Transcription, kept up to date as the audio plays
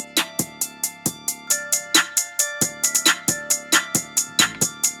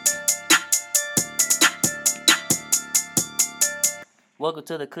Welcome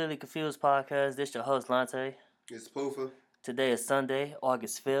to the Clearly Confused podcast. This your host, Lonte. It's Pufaa. Today is Sunday,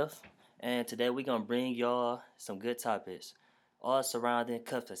 August 5th, and today we're going to bring y'all some good topics, all surrounding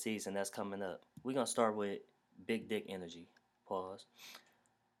cuffing season that's coming up. We're going to start with big dick energy. Pause.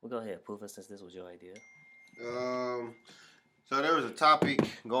 We'll go ahead, Pufaa, since this was your idea. So there was a topic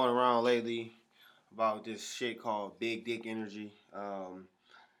going around lately about this shit called big dick energy.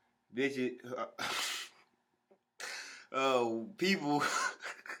 Bitches, people,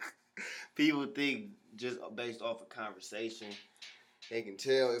 people think just based off of conversation, they can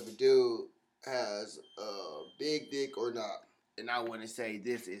tell if a dude has a big dick or not. And I want to say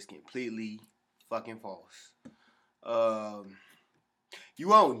this is completely fucking false. You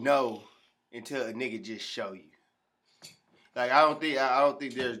won't know until a nigga just show you. Like I don't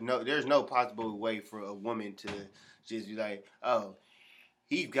think there's no possible way for a woman to just be like, oh,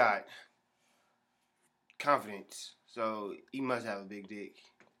 he's got confidence, so he must have a big dick.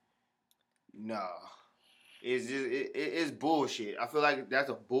 No, it's bullshit. I feel like that's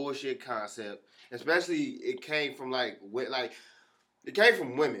a bullshit concept, especially it came from it came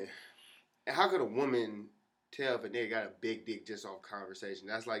from women. And how could a woman tell if a nigga got a big dick just off conversation?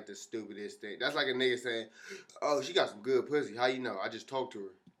 That's like the stupidest thing. That's like a nigga saying, oh, she got some good pussy. How you know? I just talked to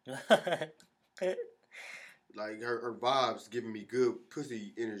her. Like, her vibes giving me good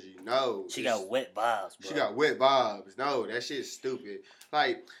pussy energy. No. She got wet vibes, bro. She got wet vibes. No, that shit's stupid.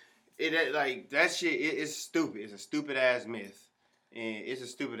 That shit is stupid. It's a stupid-ass myth. And it's a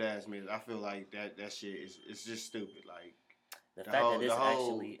stupid-ass myth. I feel like that shit it's just stupid. Like, the fact that it's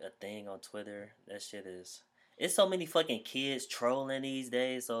actually a thing on Twitter, that shit is... It's so many fucking kids trolling these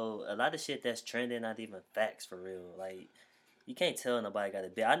days, so a lot of shit that's trending not even facts for real. Like, you can't tell nobody got a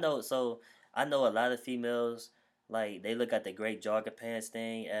big... I know a lot of females, like, they look at the great jogger pants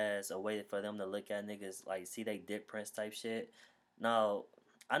thing as a way for them to look at niggas, like, see they dick prints type shit. Now,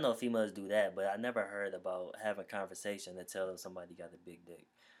 I know females do that, but I never heard about having a conversation to tell if somebody got a big dick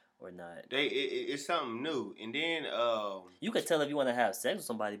or not. It's something new. And then you could tell if you want to have sex with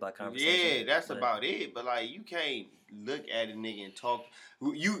somebody by conversation. Yeah, that's about it. But like, you can't look at a nigga and talk.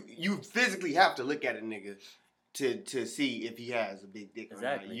 You physically have to look at a nigga to see if he has a big dick or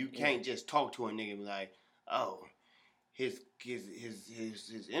not. You can't just talk to a nigga and be like, oh, his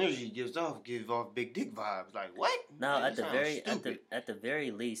energy gives off big dick vibes. Like, what? Now, at the very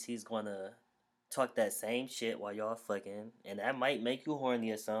least, he's gonna talk that same shit while y'all fucking, and that might make you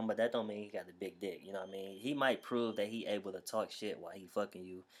horny or something, but that don't mean he got a big dick, you know what I mean? He might prove that he able to talk shit while he fucking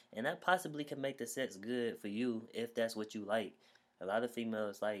you, and that possibly can make the sex good for you if that's what you like. A lot of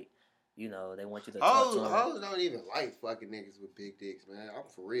females like, you know, they want you to talk to them. Hoes don't even like fucking niggas with big dicks, man. I'm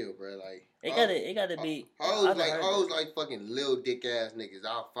for real, bro. Like, it gotta be. Hoes like fucking little dick ass niggas.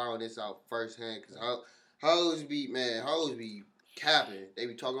 I found this out firsthand because hoes be capping. They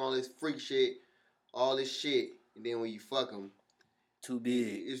be talking all this freak shit. All this shit, and then when you fuck them, too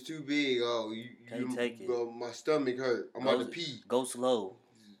big. It's too big. Oh, can't take it. My stomach hurt. I'm about to pee. Go slow.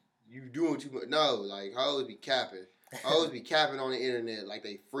 You doing too much? No, like hoes be capping. Hoes be capping on the internet like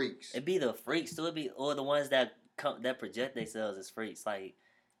they freaks. It be the freaks too. It be or the ones that project themselves as freaks. Like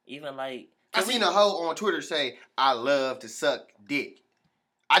even like I seen a hoe on Twitter say, "I love to suck dick."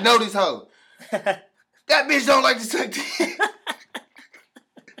 I know this hoe. That bitch don't like to suck dick.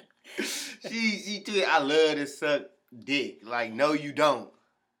 She tweeted, I love to suck dick. Like, no, you don't.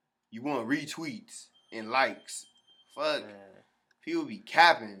 You want retweets and likes. Fuck. Man. People be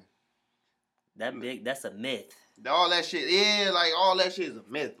capping. That's a myth. All that shit, yeah, like, all that shit is a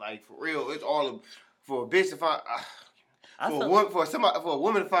myth. Like, for real, it's all for a bitch to find... for a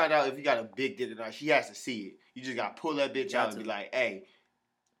woman to find out if you got a big dick or not, she has to see it. You just gotta pull that bitch out and be like, hey,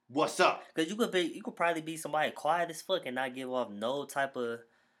 what's up? Because you could probably be somebody quiet as fuck and not give off no type of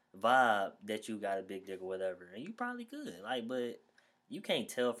vibe that you got a big dick or whatever, and you probably could, like, but you can't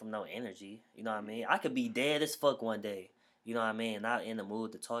tell from no energy, you know what I mean? I could be dead as fuck one day, you know what I mean, not in the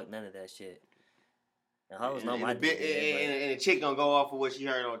mood to talk none of that shit. And hoes know my dick. And the chick gonna go off of what she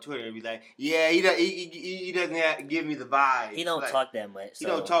heard on Twitter and be like, yeah, he doesn't give me the vibes. He don't talk that much. He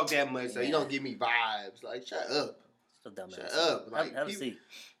don't talk that much, so he don't give me vibes. Like, shut up. So dumb. Shut up. Like, have a seat.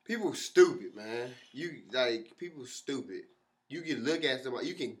 People stupid, man. People stupid. You can look at somebody.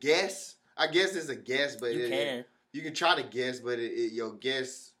 You can guess. I guess it's a guess, but you can try to guess, but your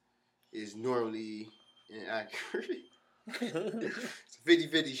guess is normally inaccurate. It's a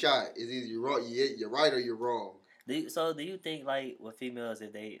 50-50 shot. It's either you're right or you're wrong. Do you think, like, with females,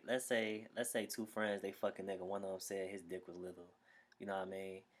 if they let's say two friends, they fucking nigga, one of them said his dick was little, you know what I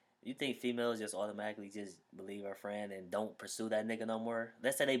mean? You think females just automatically just believe her friend and don't pursue that nigga no more?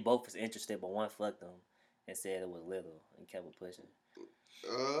 Let's say they both was interested, but one fucked them. and said it was little and kept it pushing.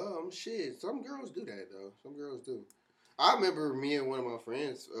 Shit. Some girls do that though. Some girls do. I remember me and one of my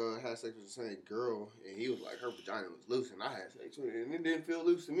friends had sex with the same girl, and he was like, her vagina was loose, and I had sex with it, and it didn't feel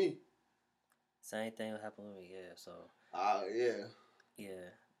loose to me. Same thing would happen with me, yeah. So. Yeah.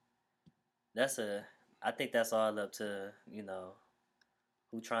 Yeah. I think that's all up to,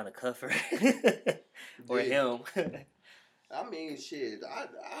 who trying to cuff her or him. I mean, shit. I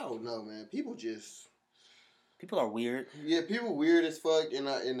don't know, man. People are weird. Yeah, people weird as fuck, and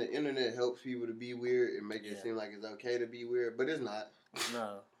the internet helps people to be weird and make it seem like it's okay to be weird, but it's not.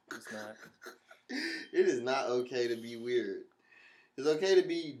 No, it's not. It is not okay to be weird. It's okay to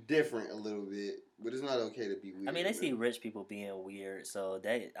be different a little bit, but it's not okay to be weird. I mean, they see rich people being weird, so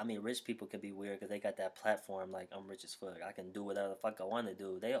rich people can be weird because they got that platform. Like, I'm rich as fuck. I can do whatever the fuck I want to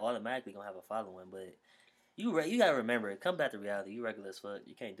do. They automatically gonna have a following, but you gotta remember it. Come back to reality. You regular as fuck.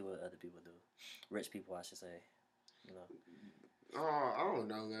 You can't do what other people do. Rich people, I should say. Oh, I don't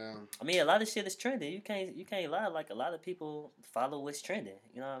know, man. I mean, a lot of shit is trending. You can't lie. Like, a lot of people follow what's trending.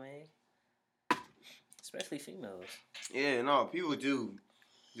 You know what I mean? Especially females. Yeah, no, people do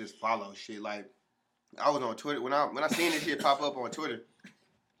just follow shit. Like, I was on Twitter when I seen this shit pop up on Twitter.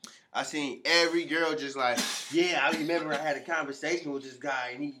 I seen every girl just like, yeah, I remember I had a conversation with this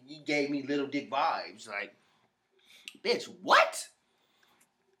guy and he gave me little dick vibes. Like, bitch, what?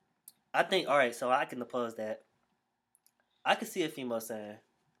 I think, all right, so I can oppose that. I could see a female saying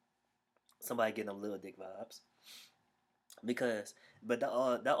somebody getting them little dick vibes. But that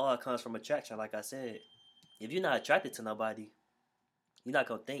all comes from attraction, like I said. If you're not attracted to nobody, you're not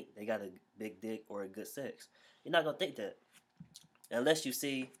gonna think they got a big dick or a good sex. You're not gonna think that unless you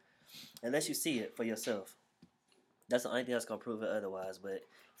see it for yourself. That's the only thing that's gonna prove it otherwise. But as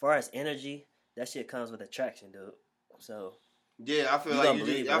far as energy, that shit comes with attraction, dude. So yeah, I feel like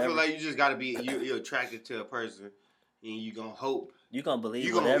you just gotta be you're attracted to a person, and you gonna hope. You're gonna believe.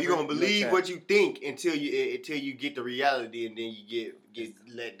 You're gonna believe what you think until you get the reality, and then you get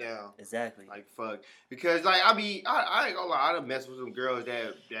let down. Exactly. Like, fuck. Because like I ain't gonna lie, I done mess with some girls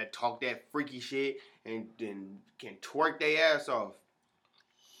that talk that freaky shit and then can twerk their ass off.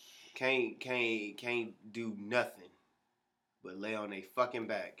 Can't do nothing but lay on their fucking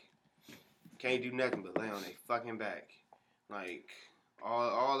back. Can't do nothing but lay on their fucking back. Like,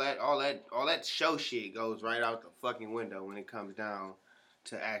 all that show shit goes right out the fucking window when it comes down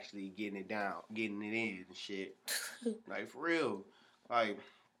to actually getting it in and shit. Like, for real. Like,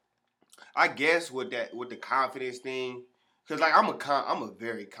 I guess with the confidence thing, cause like I'm a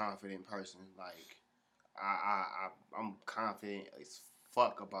very confident person. Like, I'm confident as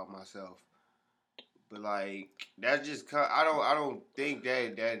fuck about myself. But like, that's just I don't think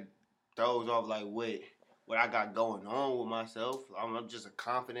that throws off like what I got going on with myself. I'm just a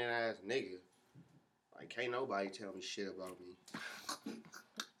confident ass nigga. Like, can't nobody tell me shit about me.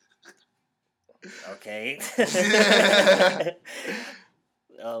 Okay.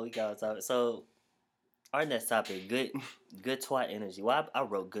 Oh, we got to talk. So, our next topic, good twat energy. Well, I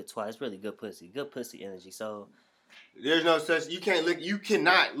wrote good twat. It's really good pussy energy. So, there's no such. You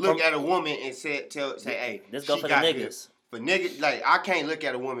cannot look at a woman and say, hey, let's go for the niggas. Good. For niggas, like, I can't look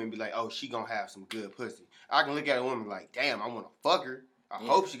at a woman and be like, oh, she gonna have some good pussy. I can look at a woman like, damn, I wanna fuck her. I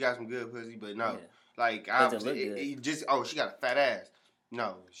hope she got some good pussy, but no. Yeah. Like, she got a fat ass.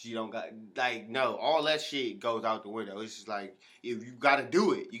 No, she don't got, like, no. All that shit goes out the window. It's just like, if you gotta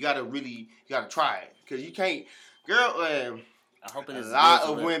do it, you gotta try it. Because you can't, girl, a lot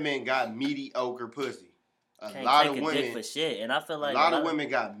of women got mediocre pussy. A lot of women for shit, and I feel like a lot of women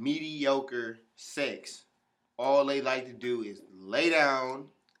got mediocre sex. All they like to do is lay down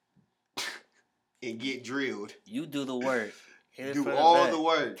and get drilled. You do the work. Do all the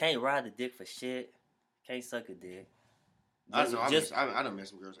work. Can't ride the dick for shit. Can't suck a dick. I done met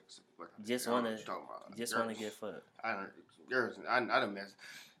some girls like just wanna get fucked. I done met.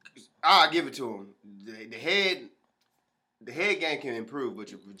 I'll give it to them. The head game can improve,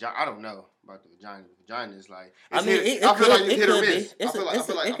 but your vagina, I don't know about the vagina. The vagina is like, I feel like it's hit or miss.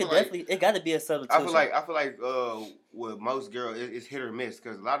 It got to be a substitution. I feel like with most girls, it's hit or miss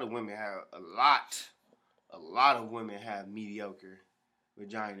because a lot of women have a lot of women have mediocre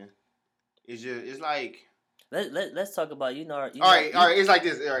vagina. It's like. Let's talk about all right. It's like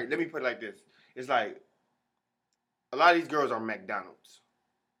this. All right, let me put it like this. It's like a lot of these girls are McDonald's.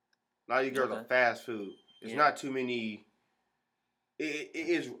 A lot of these girls are fast food. It's not too many. It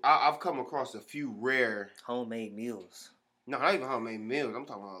is. I've come across a few rare homemade meals. No, not even homemade meals. I'm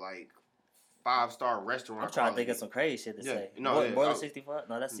talking about like 5-star restaurant. I'm trying to think of some crazy shit to say. No, more than 65?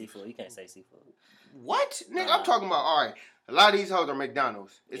 No, that's seafood. You can't say seafood. What? Nigga, I'm talking about, all right, a lot of these hoes are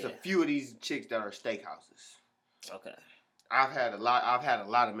McDonald's. It's Yeah. a few of these chicks that are steakhouses. Okay. I've had a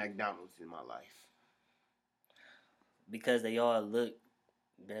lot of McDonald's in my life. Because they all look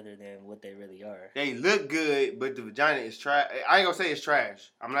better than what they really are. They look good, but the vagina is trash. I ain't gonna say it's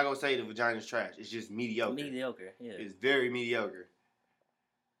trash. I'm not gonna say the vagina is trash. It's just mediocre. Mediocre, yeah. It's very mediocre.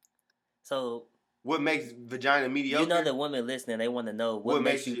 So, what makes vagina mediocre? You know the women listening, they want to know what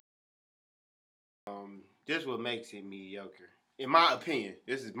makes you... This what makes it mediocre. In my opinion,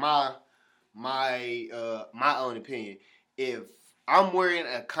 this is my own opinion. If I'm wearing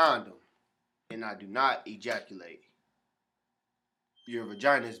a condom and I do not ejaculate, your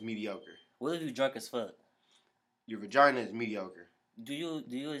vagina is mediocre. What if you drunk as fuck? Your vagina is mediocre. Do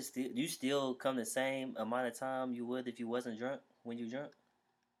you still come the same amount of time you would if you wasn't drunk when you drunk?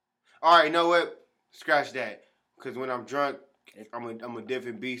 All right, you know what? Scratch that. Because when I'm drunk, I'm a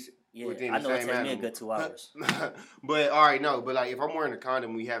different beast. Yeah, within I the know same it takes animal. me a good 2 hours. But all right, no. But like, if I'm wearing a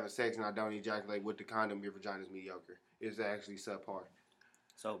condom, we having sex, and I don't ejaculate with the condom, your vagina is mediocre. It's actually subpar.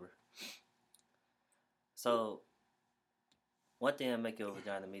 Sober. So, one thing that make your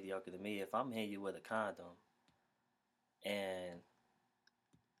vagina mediocre to me, if I'm hitting you with a condom, and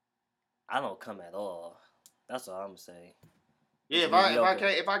I don't come at all, that's all I'm gonna say. Yeah,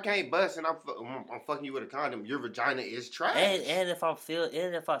 if I can't bust and I'm fucking you with a condom, your vagina is trash. And if I feel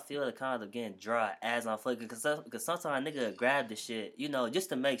the condom getting dry as I'm fucking, because sometimes nigga grab the shit, you know, just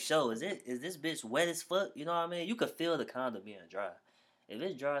to make sure is this bitch wet as fuck? You know what I mean? You could feel the condom being dry. If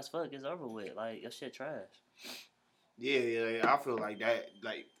it's dry as fuck, it's over with. Like, your shit trash. Yeah. I feel like that.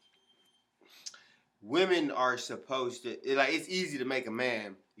 Like, women are supposed to. It's easy to make a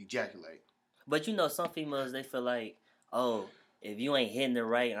man ejaculate. But you know, some females, they feel like, oh, if you ain't hitting it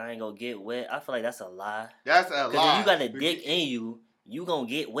right, I ain't gonna get wet. I feel like that's a lie. That's a lie. Because if you got a dick in you, you gonna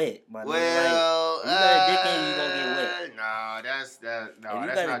get wet. My well, nigga. Like, you got a dick in you, you gonna get wet. Nah, that's that. No, if you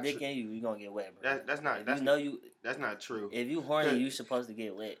that's got not a dick true. in you, you gonna get wet, bro. That's not. That's not true. If you horny, you supposed to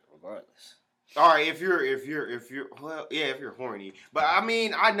get wet regardless. All right, if you're horny, but I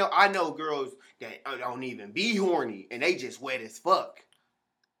mean, I know girls that don't even be horny and they just wet as fuck.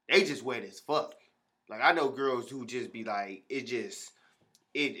 Like, I know girls who just be like, it's just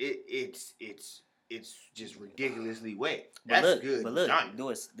ridiculously wet. That's good. But look, do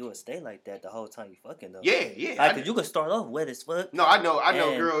it stay like that the whole time you fucking though. Yeah. Like, cause you can start off wet as fuck. No, I know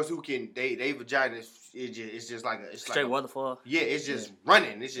girls who can they vaginas. It's just like a straight waterfall. Yeah, it's just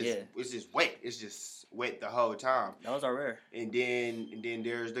running. It's just wet. It's just wet the whole time. Those are rare. And then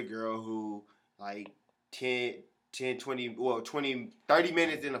there's the girl who like 10, 20, 30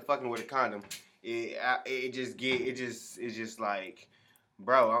 minutes in a fucking with a condom. It's just like,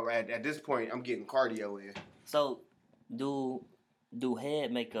 bro, at this point I'm getting cardio in. So, do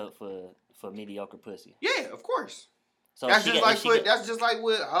head make up for mediocre pussy? Yeah, of course. So that's just like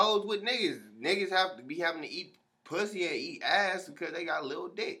with hoes with niggas. Niggas have to be having to eat pussy and eat ass because they got little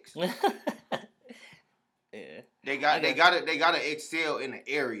dicks. Yeah. They gotta excel in the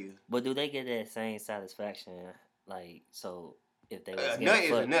area. But do they get that same satisfaction? Like, so if they was a nut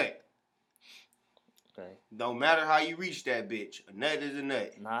is a nut. Okay. Don't matter how you reach that bitch. A nut is a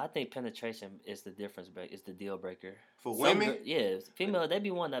nut. Nah, I think penetration is the difference. It's the deal breaker for women. Yeah, female they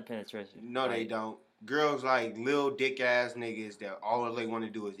be wanting that penetration. No, they don't. Girls like little dick ass niggas that all they want to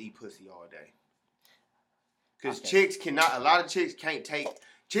do is eat pussy all day. Cause chicks cannot. A lot of chicks can't take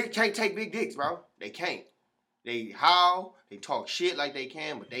big dicks, bro. They can't. They howl. They talk shit like they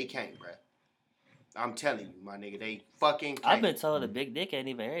can, but they can't, bro. I'm telling you, my nigga, they fucking can't. I've been told a big dick ain't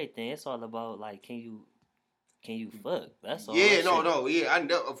even everything. It's all about like, can you fuck? That's all. Yeah, no, yeah, I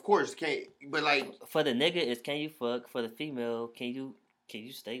know, of course, can't. But like, for the nigga, it's can you fuck? For the female, can you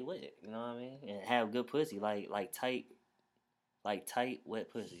stay wet? You know what I mean? And have good pussy, like tight,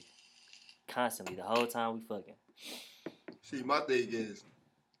 wet pussy, constantly the whole time we fucking. See, my thing is,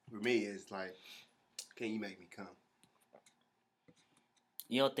 for me, it's like, can you make me come?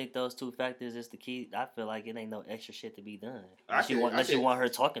 You don't think those two factors is the key? I feel like it ain't no extra shit to be done. Unless you want her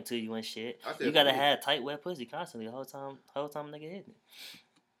talking to you and shit. You gotta have tight, wet pussy constantly the whole time nigga hitting it.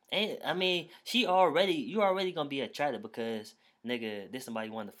 And I mean, you already gonna be attracted because nigga, this somebody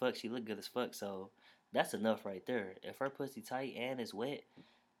you want to fuck. She look good as fuck, so that's enough right there. If her pussy tight and it's wet,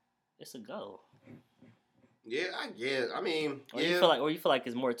 it's a go. Yeah, I guess. I mean, or you feel like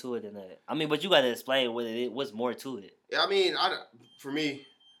there's more to it than that. I mean, but you gotta explain what it is. What's more to it? Yeah, I mean, for me,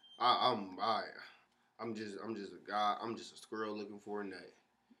 I'm just a guy. I'm just a squirrel looking for a nut.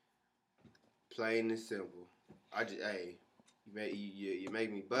 Plain and simple. You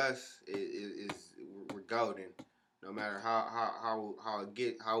make me bust. We're golden. No matter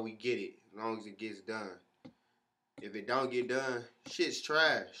how we get it, as long as it gets done. If it don't get done, shit's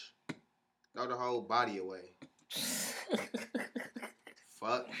trash. Throw the whole body away.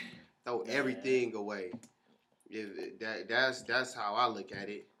 Fuck. Throw everything away. That's how I look at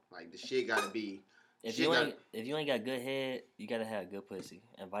it. Like the shit gotta be. If you ain't got good head, you gotta have good pussy,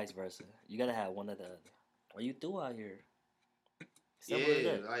 and vice versa. You gotta have one or the other. Or you through out here. Simple as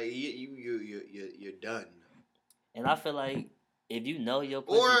that. Like you're done. And I feel like if you know your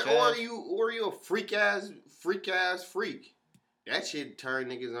pussy trash, or you a freak ass freak. That shit turn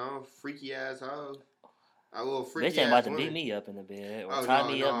niggas on. Freaky ass hoes. I will freaky. Bitch ain't about to beat me up in the bed or tie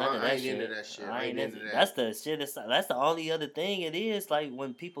me up. None of that shit. I ain't into that. That's the shit. That's the only other thing it is. Like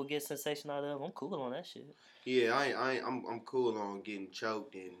when people get sensation out of, I'm cool on that shit. Yeah, I'm cool on getting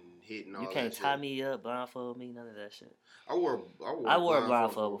choked and hitting all that shit. You can't tie me up, blindfold me, none of that shit. I wore a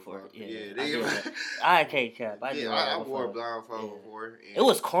blindfold before. Yeah, I can't cap. I wore a blindfold before. It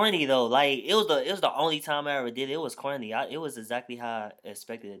was corny though. Like it was the only time I ever did it. It was corny. It was exactly how I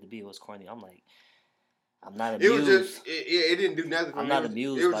expected it to be. It was corny. I'm like, I'm not amused. It was just it didn't do nothing for me. I'm not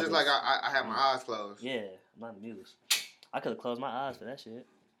amused. It was just like I had my eyes closed. Yeah, I'm not amused. I could have closed my eyes for that shit,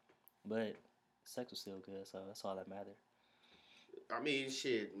 but sex was still good, so that's all that mattered. I mean,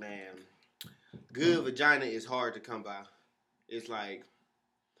 shit, man. Good vagina is hard to come by. It's like,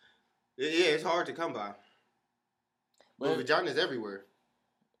 it's hard to come by. But vagina's everywhere.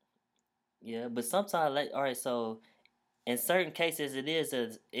 Yeah, but sometimes, like, all right, so in certain cases, it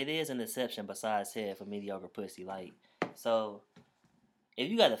is an exception besides head for mediocre pussy. Like, so if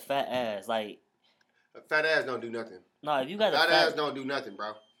you got a fat ass, like, a fat ass don't do nothing. No, if you got fat ass don't do nothing,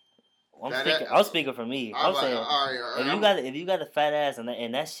 bro. I'm speaking for me. I'm saying if you got a fat ass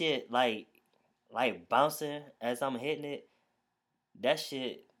and that shit like bouncing as I'm hitting it, that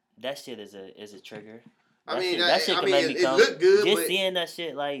shit is a trigger. That shit can make me come. Look good, just seeing that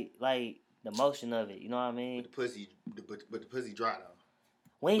shit like the motion of it. You know what I mean? But the pussy dry though.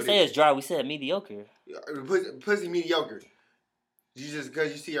 We ain't say it's dry. We said mediocre. Pussy mediocre. You just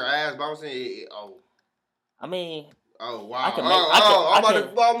because you see her ass bouncing. I mean. Oh wow! I'm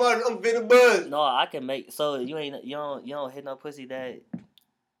finna buzz. No, I can make. So you don't hit no pussy that.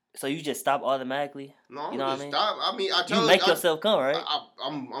 So you just stop automatically. No, you know what I mean? Stop. I mean, I told you make yourself come, right?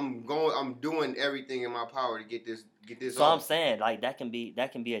 I'm doing everything in my power to get this. So off. I'm saying like that can be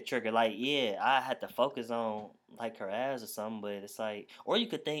a trigger. Like I had to focus on like her ass or something, but it's like, or you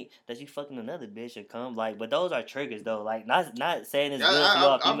could think that you fucking another bitch and come like, but those are triggers though. Like not saying it's good for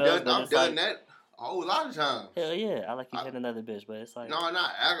y'all females, but it's done that. A whole lot of times. Hell yeah, I like you hit another bitch, but it's like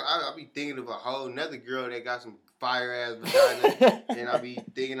I be thinking of a whole another girl that got some fire ass vagina, and I be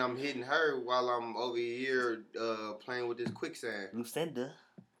thinking I'm hitting her while I'm over here playing with this quicksand. Lucinda.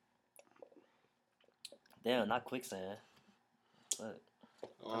 Damn, not quicksand. But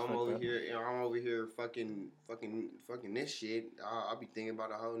I'm over here fucking this shit. I'll be thinking about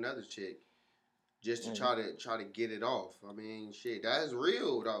a whole nother chick. Just to try to get it off. I mean, shit, that's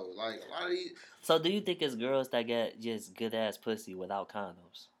real though. Like a lot of these. So, do you think it's girls that get just good ass pussy without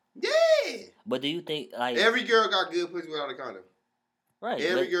condoms? Yeah. But do you think like every girl got good pussy without a condom? Right.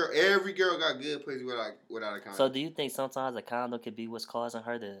 Every girl got good pussy without a condom. So, do you think sometimes a condom could be what's causing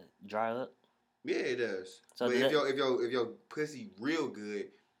her to dry up? Yeah, it does. So, but if your pussy real good,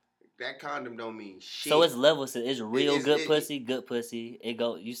 that condom don't mean shit. So it's levels. It's real good pussy. It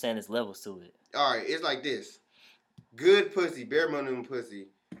go. You saying it's levels to it? All right, it's like this. Good pussy, bare minimum pussy,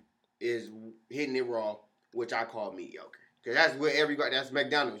 is hitting it raw, which I call mediocre. Cause that's where everybody. That's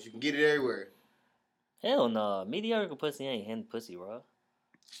McDonald's. You can get it everywhere. Hell no, mediocre pussy ain't hitting pussy raw.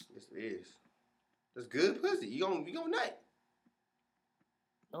 Yes, it is. That's good pussy. You gonna nut.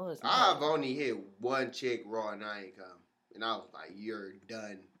 No, it's not. I've only hit one chick raw and I ain't come, and I was like, "You're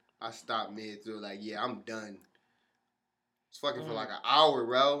done." I stopped mid through like, "Yeah, I'm done." It's fucking for like an hour,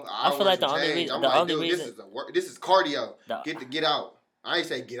 bro. I feel like the only reason this is cardio. Get out. I ain't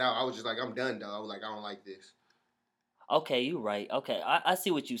say get out. I was just like, I'm done though. I was like, I don't like this. Okay, you right. Okay, I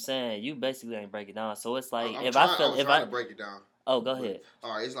see what you saying. You basically ain't break it down. So it's like I'm trying to break it down. Oh, go ahead.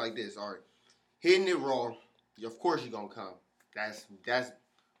 All right, it's like this. All right, hitting it raw. Of course you're gonna come. That's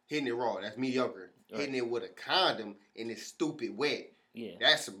hitting it raw. That's mediocre. Right. Hitting it with a condom and it's stupid wet. Yeah.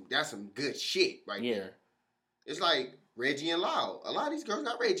 That's some good shit right there. It's like Reggie and Lyle. A lot of these girls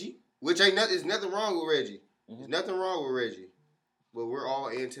got Reggie, which there's nothing wrong with Reggie. Mm-hmm. There's nothing wrong with Reggie, but we're all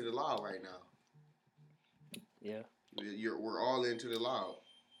into the Lyle right now. Yeah, we're all into the Lyle.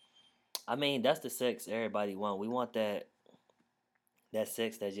 I mean, that's the sex everybody want. We want that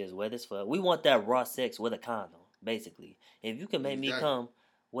sex that's just wet as fuck. We want that raw sex with a condom. basically. If you can make me Exactly. come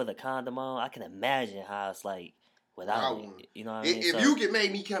with a condom on, I can imagine how it's like without it. one. You know what I mean? If So, you can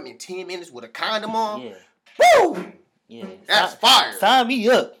make me come in 10 minutes with a condom on, yeah, woo! yeah. That's fire. Sign me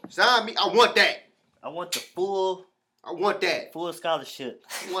up. Sign me. I want that. I want the full scholarship.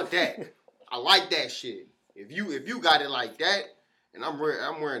 I want that. I like that shit. If you got it like that, and I'm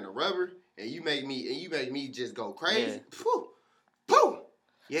wearing the rubber, and you make me just go crazy. Yeah. Phew, phew.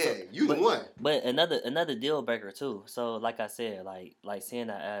 Yeah, So, you the one. But another deal breaker too. So like I said, like seeing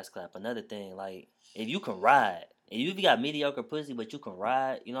that ass clap. Another thing, like if you can ride, if you got mediocre pussy, but you can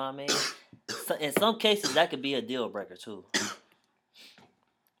ride, you know what I mean? So, in some cases, that could be a deal breaker too.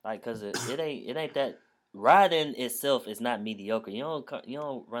 Like, cause it ain't that riding itself is not mediocre. You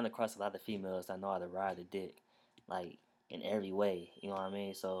don't run across a lot of females that know how to ride a dick, like in every way. You know what I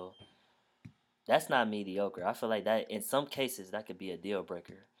mean? So that's not mediocre. I feel like that in some cases that could be a deal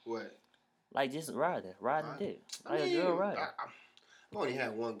breaker. What? Like just riding dick. Like I mean, a girl riding. I've only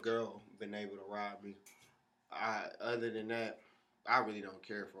had one girl been able to ride me. Other than that, I really don't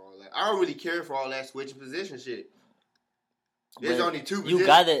care for all that. I don't really care for all that switching position shit. There's only two positions. You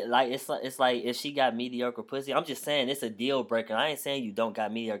got it. Like it's like if she got mediocre pussy. I'm just saying it's a deal breaker. I ain't saying you don't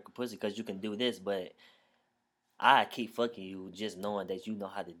got mediocre pussy because you can do this, but I keep fucking you just knowing that you know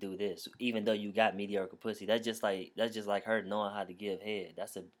how to do this, even though you got mediocre pussy. That's just like her knowing how to give head.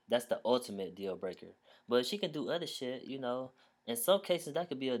 That's the ultimate deal breaker. But she can do other shit, you know. In some cases, that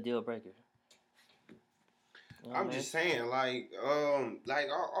could be a deal breaker. You know I'm just saying, like all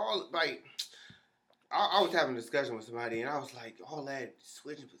like. I was having a discussion with somebody, and I was like, all that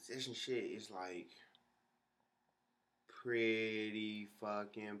switching position shit is like pretty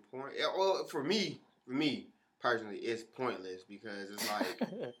fucking point. Well, for me personally, it's pointless because it's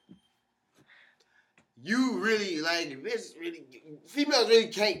like you really like this. Really, females really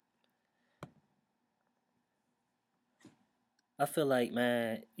can't. I feel like,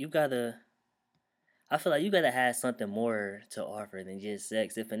 man, I feel like you gotta have something more to offer than just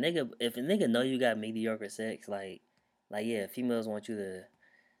sex. If a nigga know you got mediocre sex, like yeah, females want you to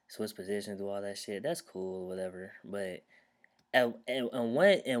switch positions, do all that shit. That's cool, whatever. But in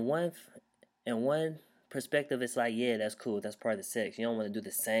one perspective, it's like yeah, that's cool. That's part of the sex. You don't want to do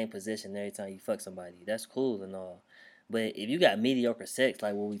the same position every time you fuck somebody. That's cool and all. But if you got mediocre sex,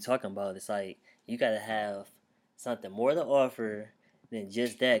 like what we talking about, it's like you gotta have something more to offer than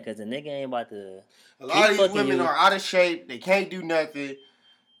just that. Cause the nigga ain't about to. A lot of these women are out of shape. They can't do nothing.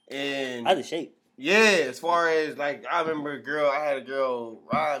 And out of shape. Yeah, as far as like I remember I had a girl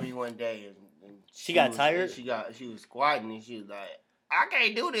ride me one day and she got tired. She was squatting and she was like, I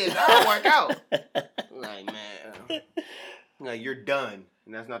can't do this. I don't work out. I'm like, man, like you're done.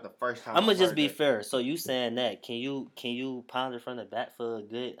 And that's not the first time. I'm gonna just be fair. So you saying that? Can you pound it from the back for a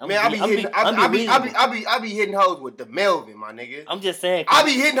good? I be hitting hoes with the Melvin, my nigga. I'm just saying. I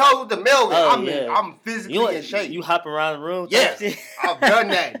be hitting hoes with the Melvin. I'm physically in shape. You hop around the room. Yeah, I've done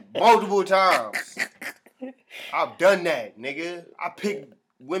that multiple times. I've done that, nigga. I pick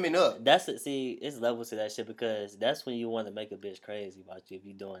women up. It's levels to that shit because that's when you want to make a bitch crazy about you if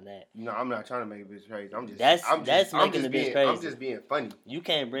you doing that. No, I'm not trying to make a bitch crazy. That's making the bitch crazy. I'm just being funny. You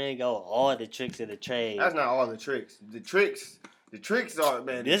can't bring out all the tricks of the trade. That's not all the tricks. The tricks are,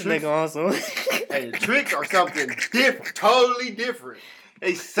 man. This nigga awesome. Hey, the tricks are something totally different.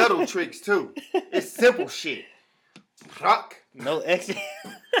 They subtle tricks too. It's simple shit. Proc. No extra.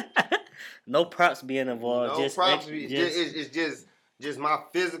 No props being involved. No props. It's just my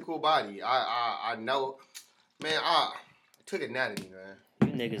physical body. I know, man. I took anatomy, man.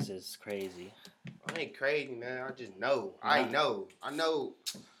 You niggas is crazy. I ain't crazy, man. I just know. I know,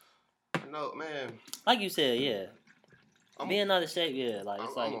 man. Like you said, yeah. Being out of shape, yeah. Like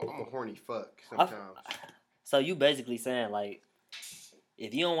it's I'm a horny fuck sometimes. So you basically saying like,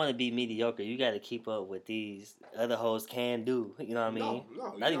 if you don't want to be mediocre, you got to keep up with these other hoes can do. You know what I mean?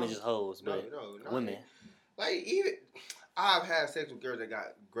 No, not even just hoes, but women. Like even I've had sex with girls that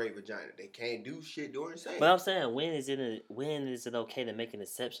got great vagina. They can't do shit during sex. But I'm saying, when is it okay to make an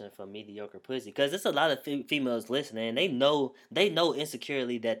exception for mediocre pussy? Because there's a lot of females listening. They know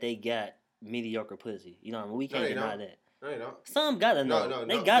insecurely that they got mediocre pussy. You know what I mean? We can't deny that. No, they don't. Some gotta know. No,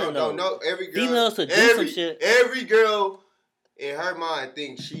 they gotta know. No, every girl. Females to do some shit. Every girl in her mind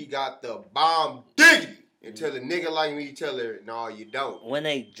thinks she got the bomb diggity. Until a nigga like me tell her, no, you don't. When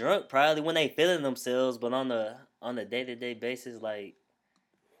they drunk, probably when they feeling themselves, but on the day-to-day basis, like,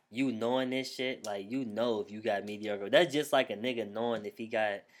 you knowing this shit, like, you know if you got mediocre. That's just like a nigga knowing if he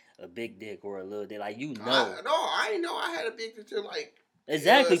got a big dick or a little dick. Like, you know. I didn't know I had a big dick till, like...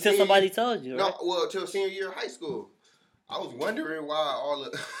 Exactly, till somebody told you, right? No, well, till senior year of high school. I was wondering why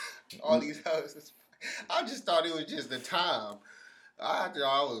all these houses... I just thought it was just the time. I thought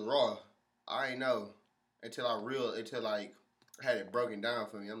I was raw. I ain't know until I had it broken down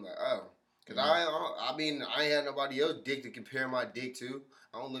for me. I'm like, oh, because I mean I ain't had nobody else dick to compare my dick to.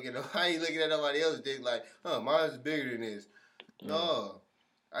 I ain't looking at nobody else's dick like, mine's bigger than this. No,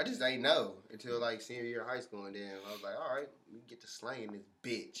 I just ain't know until like senior year of high school, and then I was like, all right, we get to slanging this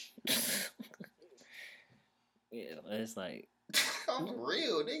bitch. Yeah, it's like I'm for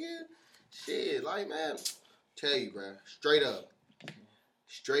real, nigga. Shit, like man, tell you, bro, straight up,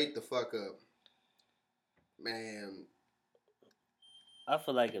 straight the fuck up, man. I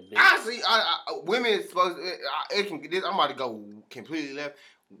feel like a bitch. I see. Women supposed. It can. I'm about to go completely left.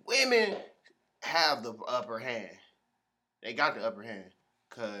 Women have the upper hand. They got the upper hand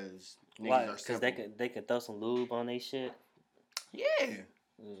because niggas are simple. Because they could throw some lube on they shit. Yeah.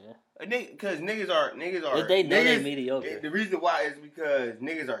 Yeah. Because niggas are. If they know they mediocre. The reason why is because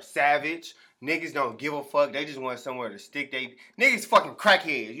niggas are savage. Niggas don't give a fuck. They just want somewhere to stick. Niggas fucking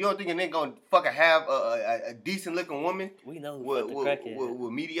crackheads. You don't think a nigga gonna fucking have a decent looking woman? We know who fucking crackheads.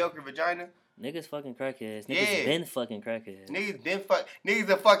 With mediocre vagina. Niggas fucking crackheads. Niggas been fucking crackheads. Niggas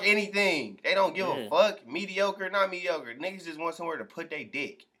will fuck anything. They don't give a fuck. Mediocre, not mediocre. Niggas just want somewhere to put their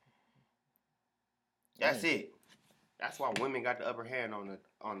dick. That's it. That's why women got the upper hand on us.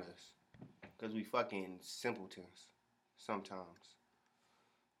 Because we fucking simpletons. Sometimes.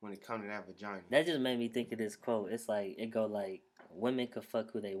 When it comes to that vagina. That just made me think of this quote. It's like, it go like, women can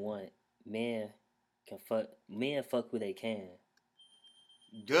fuck who they want. Men fuck who they can.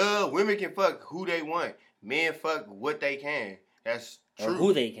 Duh, women can fuck who they want. Men fuck what they can. That's true. Or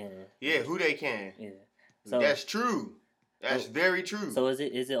who they can. Yeah, who they can. Yeah. So, that's true. That's very true. So is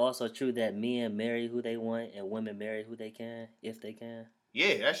it also true that men marry who they want and women marry who they can, if they can?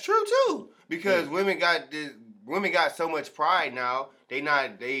 Yeah, that's true too. Because women got so much pride now. I'm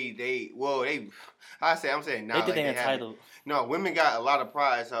saying now. They think they're entitled. No, women got a lot of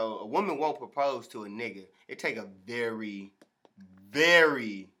pride. So a woman won't propose to a nigga. It take a very,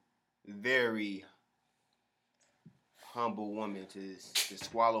 very, very humble woman to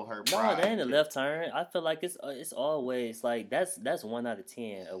swallow her pride. No, they ain't a left turn. I feel like it's always like that's 1 out of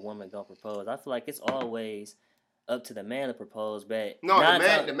 10 a woman gonna propose. I feel like it's always up to the man to propose, but no,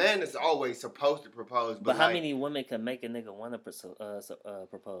 the man is always supposed to propose. But how many women can make a nigga want to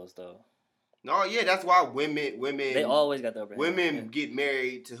propose though? No, yeah, that's why women they always got the upper hand. Women get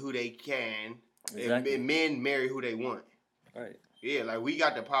married to who they can, exactly. And men marry who they want. Right. Yeah, like we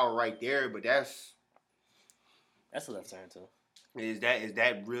got the power right there, but that's a left turn too. Is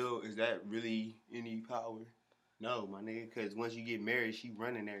that real? Is that really any power? No, my nigga. Because once you get married, she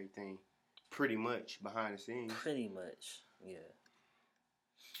running everything, pretty much behind the scenes. Pretty much, yeah.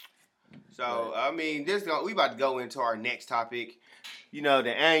 So I mean, we about to go into our next topic. You know,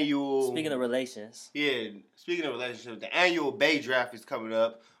 the annual. Speaking of relations. Yeah, speaking of relationships, the annual Bay draft is coming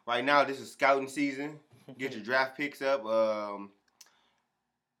up. Right now, this is scouting season. Get your draft picks up.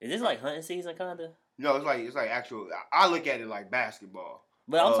 Is this like hunting season, kinda? No, it's like actual. I look at it like basketball.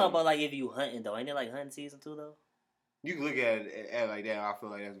 But I'm talking about like if you hunting though, ain't it like hunting season too though? You can look at it like that. I feel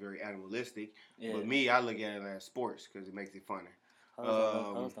like that's very animalistic. Yeah. But me, I look at it as sports because it makes it funner. I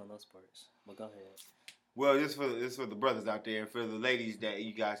don't know sports. But go ahead. Well, this for the brothers out there, and for the ladies that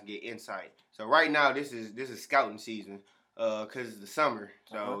you guys can get insight. So right now, this is scouting season, cause it's the summer.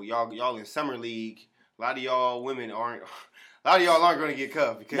 So y'all in summer league. A lot of y'all women aren't. A lot of y'all aren't going to get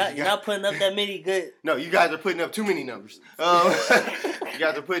cuffed because you're not putting up that many good. No, you guys are putting up too many numbers. You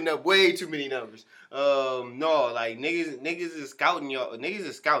guys are putting up way too many numbers. No, like niggas is scouting y'all. Niggas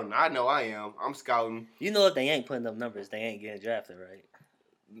is scouting. I know I am. I'm scouting. You know if they ain't putting up numbers, they ain't getting drafted, right?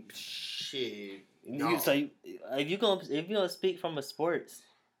 Shit. No. If you gonna speak from a sports.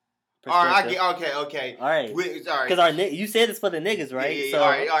 All right, okay. All right, because you said it's for the niggas, right? Yeah, so, all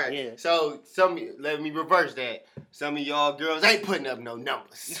right. Yeah. So let me reverse that. Some of y'all girls ain't putting up no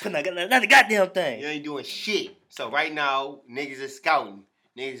numbers. Not a goddamn thing. You ain't doing shit. So right now, niggas is scouting.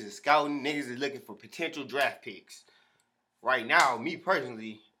 Niggas is looking for potential draft picks. Right now, me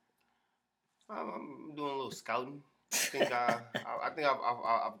personally, I'm doing a little scouting. I think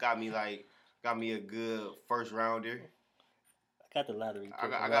I've got me a good first rounder. I got the lottery pick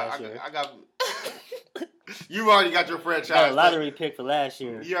for last year. I got. You've already got your franchise. I got a lottery pick for last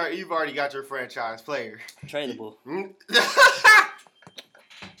year. You've already got your franchise player. Tradable.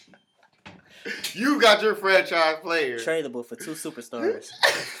 You got your franchise player. Tradable for 2 superstars.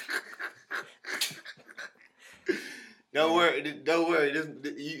 Don't worry.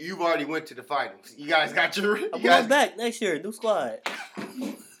 You've already went to the finals. You guys got your. I'm going back next year. New squad.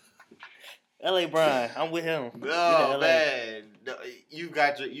 L.A. Brian, I'm with him. Oh man, you've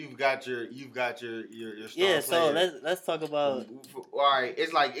got your star Yeah, so players. let's talk about. All right,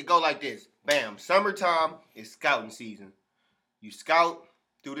 it's like it go like this. Bam, summertime is scouting season. You scout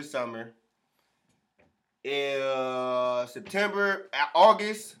through the summer. September,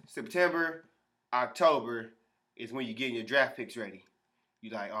 August, September, October is when you're getting your draft picks ready.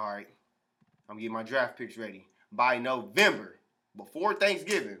 You're like, all right, I'm getting my draft picks ready. By November, before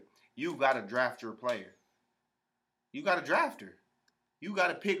Thanksgiving, you got to draft your player. You got to draft her. You got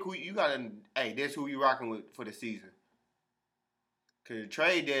to pick who you got to. Hey, that's who you rocking with for the season. Cause the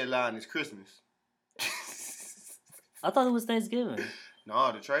trade deadline is Christmas. I thought it was Thanksgiving.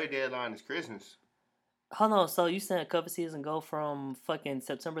 No, the trade deadline is Christmas. Hold on, so you saying cuffing season go from fucking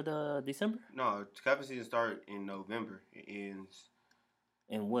September to December? No, cuffing season start in November. It ends.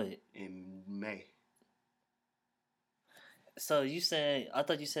 In what? In May. So you saying? I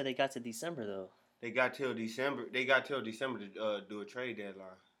thought you said they got to December though. They got till December. They got till December to do a trade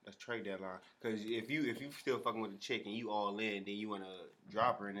deadline. That's trade deadline. Because if you still fucking with a chick and you all in, then you want to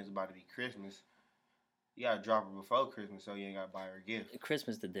drop her and it's about to be Christmas. You gotta drop her before Christmas so you ain't gotta buy her a gift.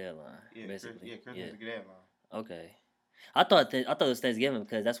 Christmas the deadline. Yeah, basically. Christmas the deadline. Okay. I thought it was Thanksgiving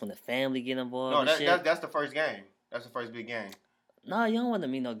because that's when the family get involved. No, that's the first game. That's the first big game. Nah, you don't want to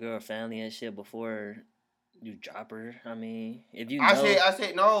meet no girl family and shit before you drop her. I mean, if you I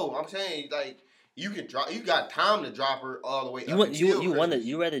said no. I'm saying like you can drop. You got time to drop her all the way.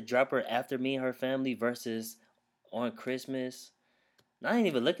 You rather drop her after meeting her family versus on Christmas. I ain't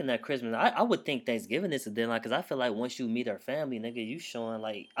even looking at Christmas. I would think Thanksgiving is a deadline because I feel like once you meet her family, nigga, you showing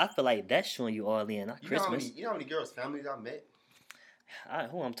like I feel like that's showing you all in, not Christmas. You know how many girls' families I met?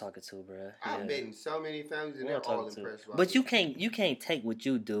 Who I'm talking to, bro? I've met in so many families and they're all impressed. But you can't take what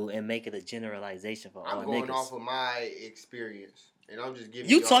you do and make it a generalization for all niggas. I'm going off of my experience. And I'm just giving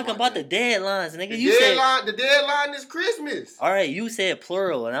you talking about the deadlines, nigga. The deadline is Christmas. All right, you said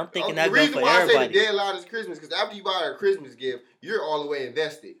plural, and I'm thinking that goes for everybody. The reason why I say the deadline is Christmas because after you buy her a Christmas gift, you're all the way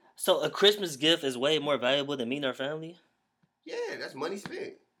invested. So a Christmas gift is way more valuable than meeting our family? Yeah, that's money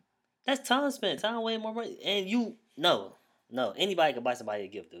spent. That's time spent. Time way more money. And no. Anybody can buy somebody a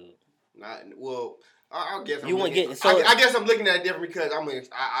gift, dude. I guess I guess I'm looking at it different because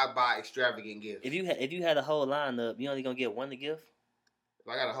I buy extravagant gifts. If you had a whole lineup, you only gonna get one to gift? If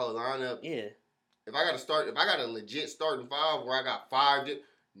I got a whole lineup, yeah. If I got a legit starting five where I got five,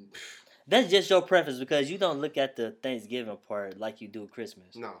 that's just your preference because you don't look at the Thanksgiving part like you do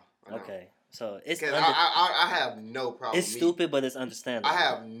Christmas. No. Okay, so it's I have no problem. It's stupid, but it's understandable. I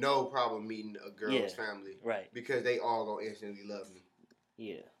have no problem meeting a girl's family, right? Because they all gonna instantly love me.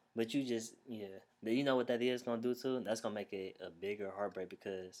 Yeah, but you know what that is gonna do too? That's gonna make it a bigger heartbreak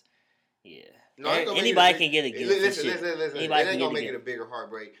because. Yeah. No, anybody can get a gift. Listen. It ain't gonna make it a bigger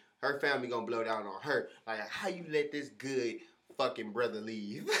heartbreak. Her family gonna blow down on her. Like, how you let this good fucking brother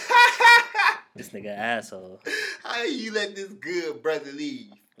leave? This nigga asshole. How you let this good brother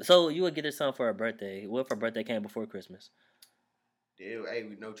leave? So you would get her something for her birthday. What if her birthday came before Christmas? Yeah,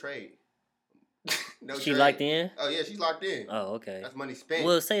 no trade. She locked in? Oh, yeah, she's locked in. Oh, okay. That's money spent.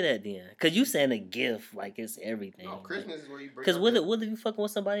 Well, say that then. Because you saying a gift like it's everything. No, Christmas is where you bring because what if you fucking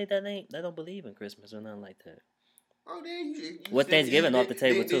with somebody that don't believe in Christmas or nothing like that? Oh, then you with Thanksgiving off the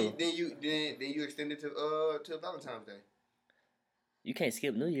table, too. Then you extend it to Valentine's Day. You can't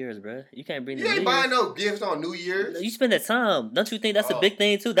skip New Year's, bro. You can't bring. You ain't buying no gifts on New Year's. You spend that time. Don't you think that's a big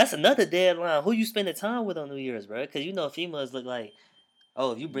thing too? That's another deadline. Who you spend the time with on New Year's, bro? Because you know females look like,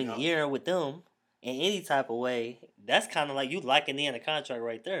 if you bring a year with them in any type of way, that's kind of like you locking in a contract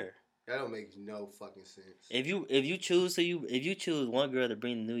right there. That don't make no fucking sense. If you choose one girl to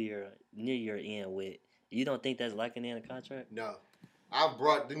bring the New Year in with, you don't think that's locking in a contract? No. I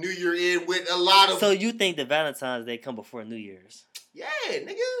brought the New Year in with a lot of. So you think the Valentine's Day come before New Year's? Yeah,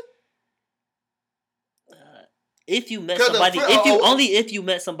 nigga. If you met somebody, if you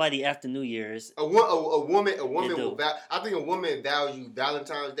met somebody after New Year's, a woman will. I think a woman values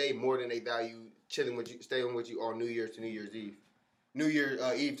Valentine's Day more than they value chilling with you, staying with you on New Year's to New Year's Eve, New Year's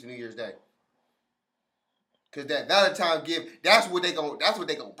Eve to New Year's Day. Cause that Valentine's gift, that's what they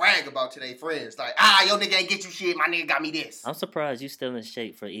gonna brag about to their friends. Like, your nigga ain't get you shit, my nigga got me this. I'm surprised you still in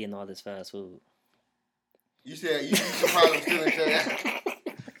shape for eating all this fast food. You said you surprised I'm still in shape.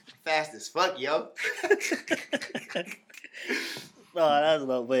 Fast as fuck, yo.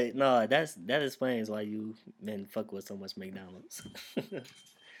 That explains why you been fuck with so much McDonald's.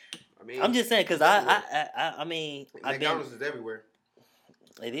 I mean, I'm just saying because I mean McDonald's is everywhere.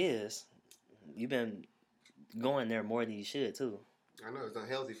 It is. You've been going there more than you should too. I know it's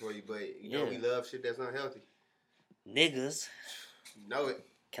unhealthy for you, but you know we love shit that's unhealthy. Niggas. You know it.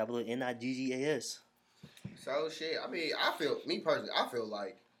 Capital Niggas. So shit. I mean, me personally, I feel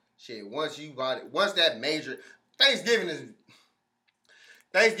like shit. Once that major Thanksgiving is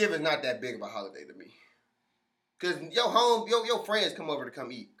not that big of a holiday to me. Cause your friends come over to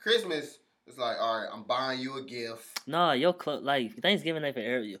come eat. Christmas, it's like, all right, I'm buying you a gift. Nah, like Thanksgiving ain't for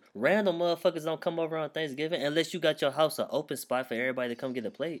every random motherfuckers don't come over on Thanksgiving unless you got your house an open spot for everybody to come get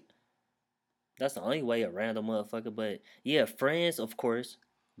a plate. That's the only way a random motherfucker. But yeah, friends, of course,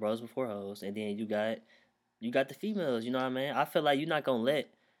 bros before hoes, and then you got the females. You know what I mean? I feel like you're not gonna let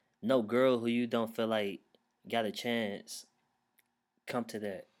no girl who you don't feel like got a chance come to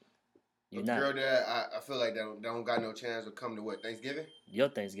that. A girl that I feel like don't got no chance to come to what, Thanksgiving? Your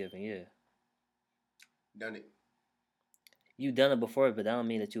Thanksgiving, yeah. Done it. You done it before, but that don't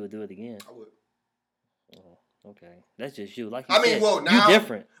mean that you would do it again. I would. Oh, okay. That's just you. Like you said, well, now you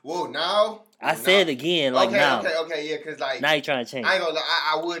different. Well, now I said it again, like now. Okay, yeah, because like now you trying to change. I ain't gonna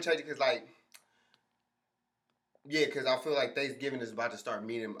lie, I would change it because like, yeah, because I feel like Thanksgiving is about to start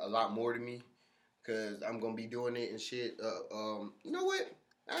meaning a lot more to me because I'm gonna be doing it and shit. You know what?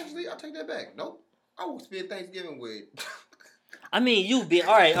 Actually, I'll take that back. Nope, I will spend Thanksgiving with. I mean, you be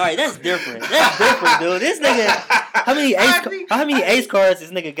all right. That's different. That's different, dude. This nigga, how many ace cards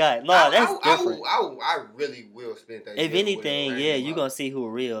this nigga got? No, that's different. I really will spend Thanksgiving. If anything, yeah, you gonna see who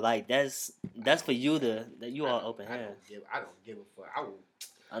real. Like that's for you that you all open hand. I don't give a fuck.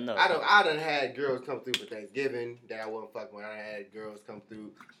 I know. I done had girls come through for Thanksgiving that I wasn't fucking with. I done had girls come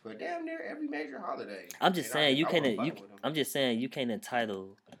through for damn near every major holiday. I'm just saying you can't. I'm just saying you can't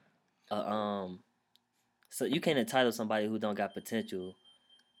entitle. So you can't entitle somebody who don't got potential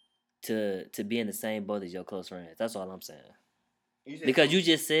to be in the same boat as your close friends. That's all I'm saying. Because you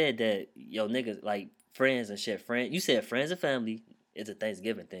just said that yo niggas like friends and shit. You said friends and family is a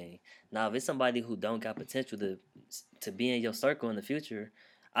Thanksgiving thing. Now if it's somebody who don't got potential to be in your circle in the future,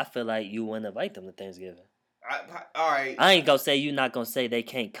 I feel like you wouldn't invite them to Thanksgiving. All right. I ain't gonna say you not gonna say they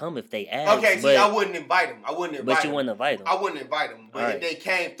can't come if they ask. Okay, see, I wouldn't invite them. But you wouldn't invite them. I wouldn't invite them. But if they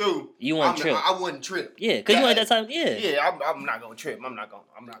came through, you wouldn't trip. I wouldn't trip. Yeah, because you ain't that type. Yeah. Yeah, I'm not gonna trip. I'm not.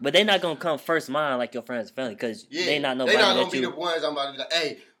 But they not gonna come first mind like your friends and family because they not nobody. They not gonna be the ones I'm about to be like,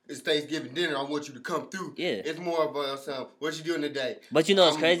 hey, it's Thanksgiving dinner. I want you to come through. Yeah. It's more of what you doing today. But you know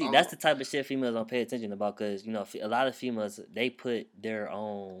what's crazy? That's the type of shit females don't pay attention about because you know a lot of females they put their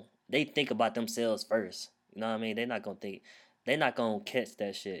own. They think about themselves first. You know what I mean? They're not gonna catch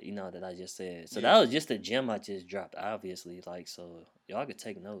that shit, you know, that I just said. So that was just a gem I just dropped, obviously. Like, so y'all could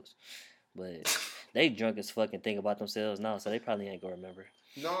take notes. But they drunk as fuck and think about themselves now, so they probably ain't gonna remember.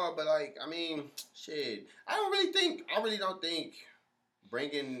 No, but like, I mean, shit. I really don't think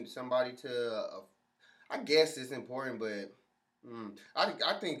bringing somebody to I guess it's important, but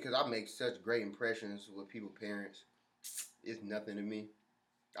I think because I make such great impressions with people's parents, it's nothing to me.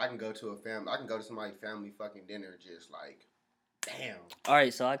 I can go to somebody's family fucking dinner just like, damn. All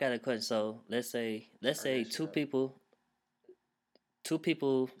right, so I got a question. So let's say two people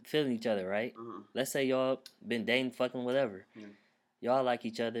feeling each other, right? Mm-hmm. Let's say y'all been dating, fucking, whatever. Mm-hmm. Y'all like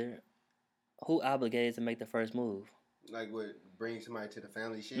each other. Who obligated to make the first move? Like what? Bring somebody to the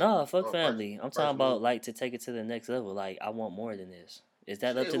family shit? No, fuck family. I'm talking about like to take it to the next level. Like I want more than this. Is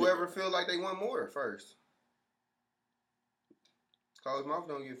that up to whoever feel like they want more first? Closed mouth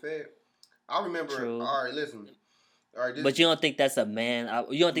don't get fed. I remember. True. All right, listen. All right, but you don't think that's a man?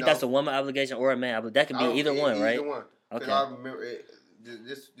 You don't think that's a woman obligation or a man? That could be either one, right? Either one. Okay. I remember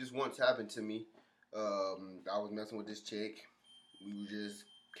this once happened to me. I was messing with this chick. We were just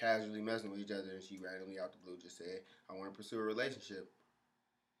casually messing with each other, and she randomly out the blue just said, "I want to pursue a relationship.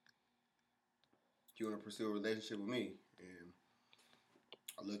 You want to pursue a relationship with me?" And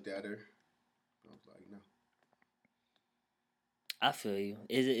I looked at her. I was like, "No." I feel you.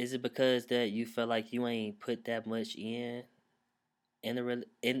 Is it because that you feel like you ain't put that much in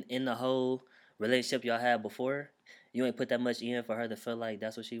the whole relationship y'all had before? You ain't put that much in for her to feel like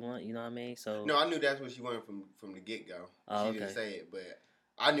that's what she want. You know what I mean? So no, I knew that's what she wanted from the get go. She didn't say it, but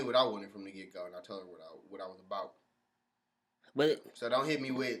I knew what I wanted from the get go, and I told her what I was about. But so don't hit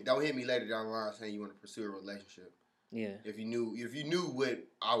me later down the line saying you want to pursue a relationship. Yeah. If you knew what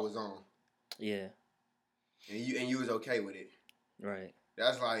I was on. Yeah. And you was okay with it. Right.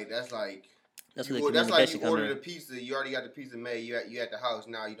 That's like you ordered a pizza. You already got the pizza made. You at the house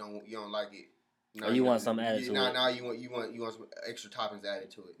now. You don't like it. Now you want some added to it. Now you want some extra toppings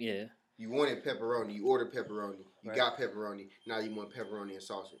added to it. Yeah. You wanted pepperoni. You ordered pepperoni. You got pepperoni. Now you want pepperoni and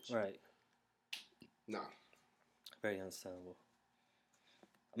sausage. Right. Nah. Very understandable.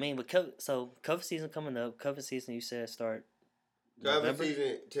 I mean, but cover season coming up. Cover season you said start. Cover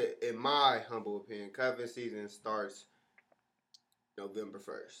season, in my humble opinion, cover season starts November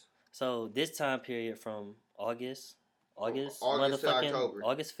 1st. So this time period from August, August to October.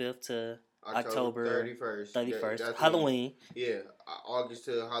 August 5th to October 31st. 31st. That's Halloween. August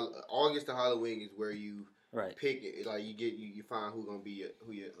to Halloween is where you pick it. Like you find who gonna be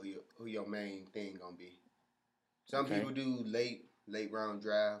who your main thing gonna be. Some people do late round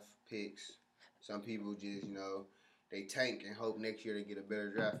draft picks. Some people just they tank and hope next year they get a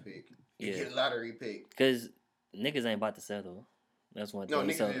better draft pick. Get a lottery pick. Cause niggas ain't about to settle. That's one thing. No,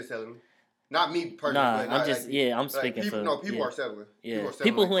 niggas is settling. Not me personally. Nah, I'm just I'm speaking people, for. No, people are settling. Yeah,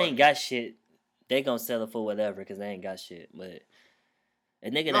 people who ain't got shit, they gonna settle for whatever because they ain't got shit. But a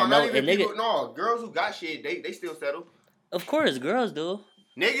nigga girls who got shit, they still settle. Of course, girls do.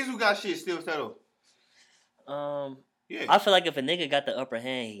 Niggas who got shit still settle. I feel like if a nigga got the upper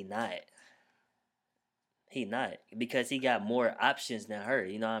hand, he not because he got more options than her.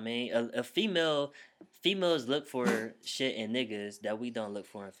 You know what I mean? A females look for shit in niggas that we don't look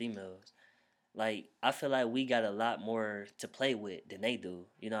for in females. Like I feel like we got a lot more to play with than they do.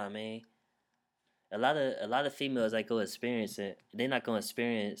 You know what I mean? A lot of females that go experience it, they're not gonna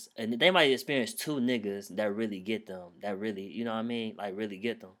experience, and they might experience two niggas that really get them. That really, you know what I mean? Like really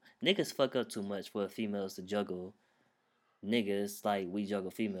get them. Niggas fuck up too much for females to juggle niggas like we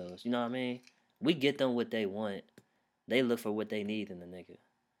juggle females. You know what I mean? We get them what they want. They look for what they need in the nigga.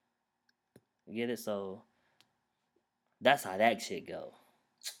 You get it? So that's how that shit go.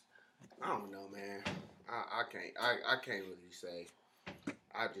 I don't know, man. I can't really say.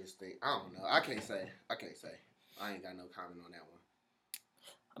 I just think I don't know. I can't say. I ain't got no comment on that one.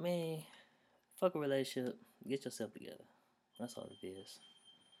 I mean, fuck a relationship. Get yourself together. That's all it is.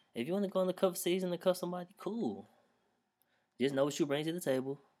 If you want to go in the cuff season to cuff somebody, cool. Just know what you bring to the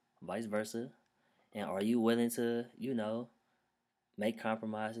table, vice versa. And are you willing to, make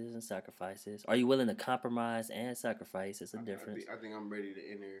compromises and sacrifices? Are you willing to compromise and sacrifice? It's a difference. I think I'm ready to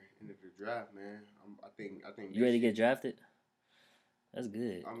enter the draft, man. I think. You ready to get drafted? That's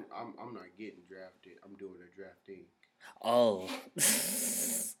good. I'm not getting drafted. I'm doing a drafting. Oh.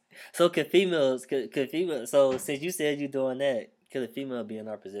 So could females? So since you said you're doing that, could a female be in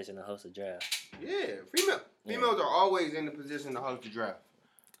our position to host a draft? Yeah, females are always in the position to host a draft.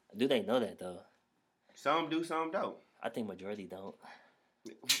 Do they know that though? Some do, some don't. I think majority don't.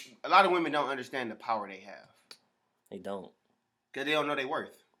 A lot of women don't understand the power they have. They don't. Because they don't know their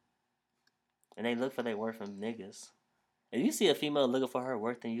worth. And they look for their worth from niggas. If you see a female looking for her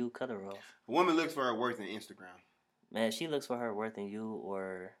worth in you, cut her off. A woman looks for her worth in Instagram. Man, she looks for her worth in you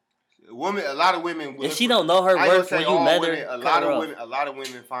or... A lot of women... If she don't know her worth when you met her, a lot of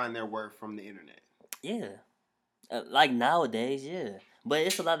women find their worth from the internet. Yeah. Like nowadays, yeah. But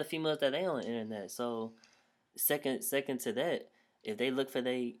it's a lot of females that ain't on the internet. So, second to that, if they look for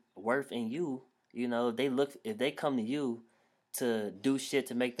their worth in you, if they come to you to do shit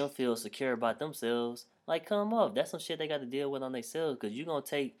to make them feel secure about themselves, like come off. That's some shit they got to deal with on themselves. Because you gonna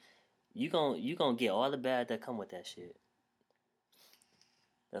get all the bad that come with that shit.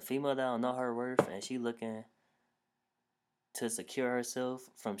 The female that don't know her worth and she looking to secure herself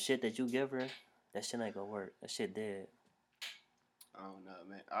from shit that you give her, that shit ain't gonna work. That shit dead. I don't know,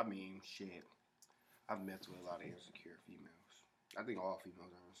 man. I mean, shit. I've met with a lot of insecure females. I think all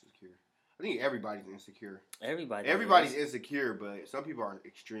females are insecure. I think everybody's insecure. Everybody's insecure, but some people are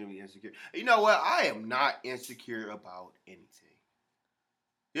extremely insecure. You know what? I am not insecure about anything.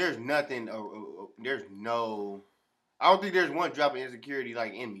 There's nothing. There's no. I don't think there's one drop of insecurity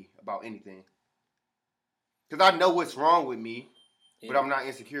like in me about anything. Because I know what's wrong with me, but I'm not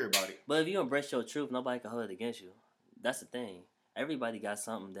insecure about it. But if you embrace your truth, nobody can hold it against you. That's the thing. Everybody got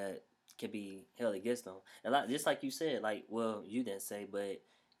something that can be held against them. Just like you said, you didn't say, but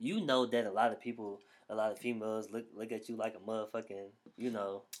you know that a lot of females look at you like a motherfucking,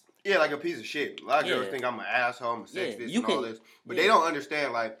 Yeah, like a piece of shit. A lot of girls think I'm an asshole, I'm a sexist, and all this. But they don't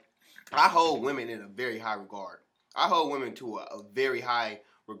understand, I hold women in a very high regard. I hold women to a very high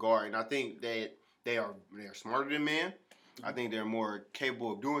regard, and I think that they are smarter than men. Mm-hmm. I think they're more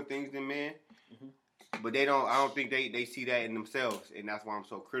capable of doing things than men. Mm-hmm. But I don't think they see that in themselves, and that's why I'm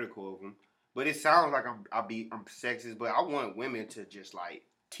so critical of them. But it sounds like I'm sexist, but I want women to just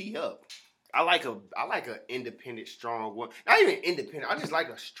tee up. I like a independent, strong woman. Not even independent. I just like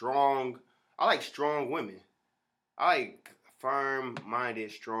strong women. I like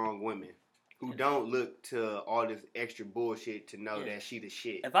firm-minded, strong women who don't look to all this extra bullshit to know that she the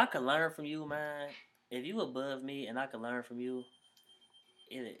shit. If I could learn from you, man, if you above me and I could learn from you,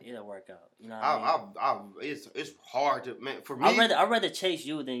 it'll work out. You know what I mean? It's hard to, man, for me. I'd rather chase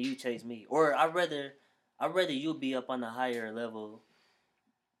you than you chase me, or I'd rather you be up on a higher level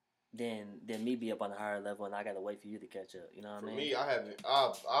than me be up on a higher level and I gotta wait for you to catch up. You know what I mean? For me, I haven't.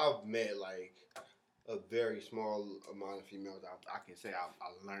 I've met like a very small amount of females I can say I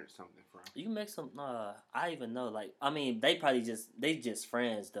learned something from. You make some. I even know. Like, I mean, they just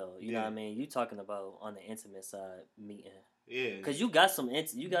friends though. You know what I mean? You talking about on the intimate side meeting. Yeah. Cause you got some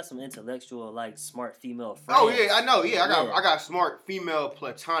intellectual like smart female friends. Oh yeah, I know. Yeah, I got smart female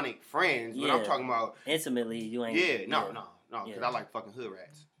platonic friends, but I'm talking about intimately. You ain't. Yeah, no, because I like fucking hood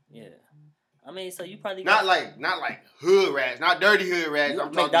rats. Yeah. I mean, so you probably not like hood rats, not dirty hood rats.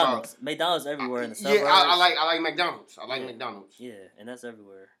 I'm talking about McDonald's everywhere in the suburbs. Yeah, I like McDonald's. I like McDonald's. Yeah, and that's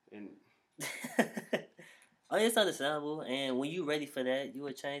everywhere. And oh, it's understandable. And when you ready for that, you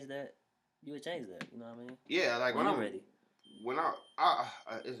would change that. You would change that. You know what I mean? Yeah, like when I'm ready. When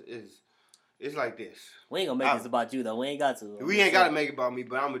it's like this. We ain't gonna make this about you though. We ain't got to. We ain't gotta make it about me,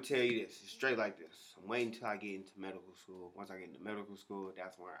 but I'm gonna tell you this. It's straight like this. I'm waiting until I get into medical school. Once I get into medical school,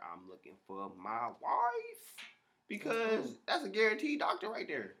 that's where I'm looking for my wife. Because that's a guaranteed doctor right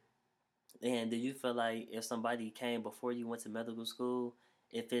there. And do you feel like if somebody came before you went to medical school,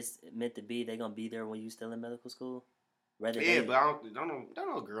 if it's meant to be, they gonna be there when you still in medical school? But I don't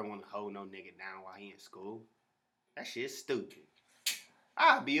know girl want to hold no nigga down while he in school. That shit's stupid.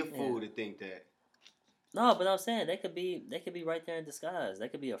 I'd be a fool to think that. No, but I'm saying they could be right there in disguise. They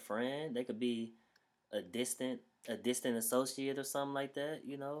could be a friend. They could be a distant associate or something like that.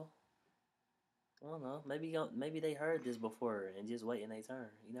 You know. I don't know. Maybe they heard this before and just waiting their turn.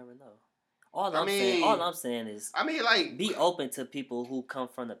 You never know. All I'm saying is, like, be open to people who come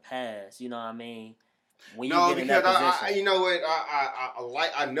from the past. You know what I mean? When you get in that position. You know what?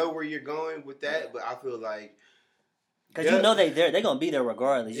 I know where you're going with that, but I feel like. Because you know they're gonna be there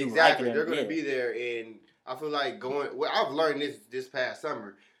regardless. Exactly, they're gonna be there, and I feel like I've learned this past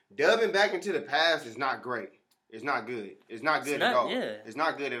summer. Delving back into the past is not great. It's not good. It's not good at all. Yeah. It's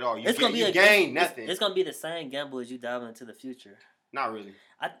not good at all. You gain nothing. It's gonna be the same gamble as you diving into the future. Not really.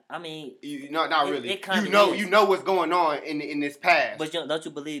 I mean, not really. You know what's going on in this past. But don't you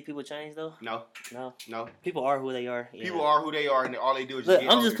believe people change though? No. People are who they are. Yeah. People are who they are, and all they do is look.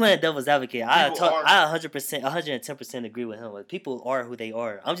 I'm just playing devil's advocate. I 110% agree with him. People are who they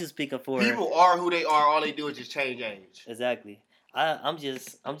are. I'm just speaking for. People are who they are. All they do is just change age. Exactly. I'm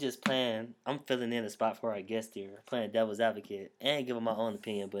just playing. I'm filling in a spot for our guest here, playing devil's advocate and giving my own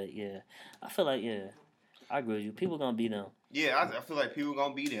opinion. But yeah, I feel like I agree with you. People gonna be them. Yeah, I feel like people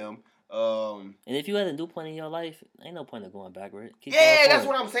gonna be them. And if you had a new point in your life, ain't no point in going backward. That's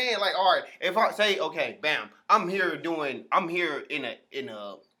what I'm saying. Like, all right, if I say, okay, bam, I'm in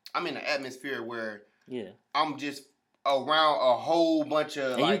an atmosphere where I'm just around a whole bunch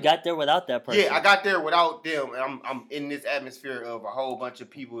of. And you got there without that person. Yeah, I got there without them, and I'm in this atmosphere of a whole bunch of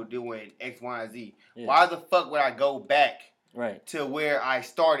people doing X, Y, and Z. Yeah. Why the fuck would I go back? Right. To where I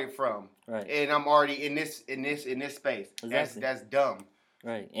started from. Right. And I'm already in this space. Exactly. That's dumb.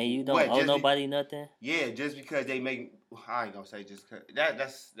 Right. And you don't owe nobody nothing? Yeah, just because they make I ain't gonna say just cause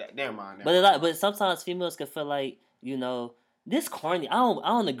that's never mind. But sometimes females can feel like, this corny. I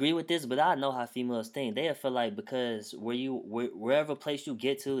don't agree with this, but I know how females think. They feel like because wherever place you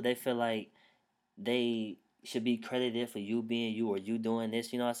get to, they feel like they should be credited for you being you or you doing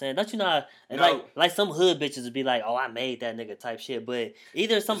this, you know what I'm saying? Don't you know like some hood bitches would be like, oh, I made that nigga type shit, but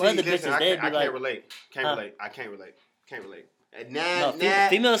either other bitches they'd be like, I can't relate.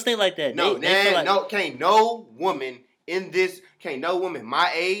 Females think like that. Can't no woman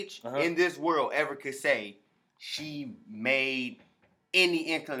my age in this world ever could say she made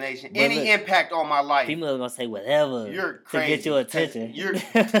any inclination, impact on my life. Females gonna say whatever. You're crazy. To get your attention.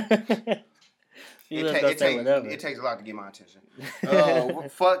 It takes a lot to get my attention.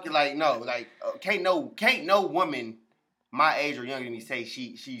 Can't no woman my age or younger than me say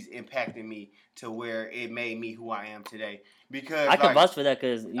she's impacting me to where it made me who I am today. Because I can vouch for that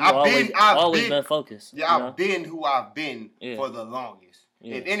because you've always been focused. Yeah, I've been who I've been for the longest.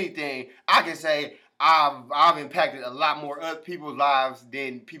 Yeah. If anything, I can say I've impacted a lot more other people's lives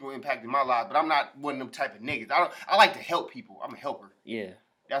than people impacted my life. But I'm not one of them type of niggas. I like to help people. I'm a helper. Yeah.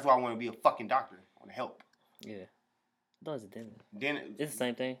 That's why I want to be a fucking doctor. I want to help. Yeah. Those are different. It's the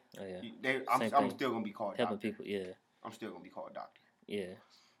same thing. Oh yeah. I'm still gonna be called helping doctor. People. Yeah. I'm still gonna be called doctor. Yeah.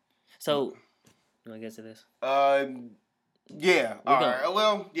 So, you want to get to this? Yeah. All right.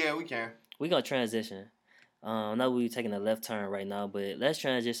 Well, yeah, we can. We're gonna transition. I know we're taking a left turn right now, but let's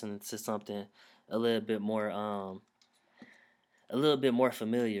transition to something a little bit more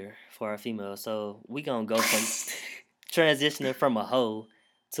familiar for our females. So we gonna go from transitioning from a hoe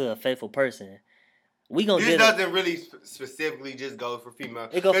to a faithful person. This doesn't really specifically just go for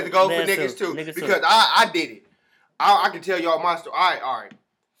females. It goes for niggas too. Because I did it. I can tell y'all my story. All right.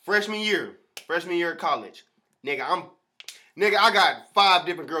 freshman year of college, nigga, I got 5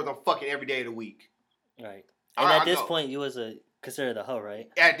 different girls I'm fucking every day of the week. Right. And at this point, you was considered a hoe, right?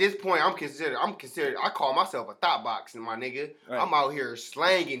 At this point, I'm considered. I call myself a thought box, my nigga. Right. I'm out here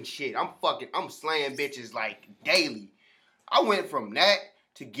slanging shit. I'm slaying bitches like daily. I went from that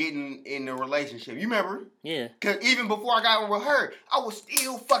to getting in a relationship. You remember? Yeah. Cause even before I got on with her, I was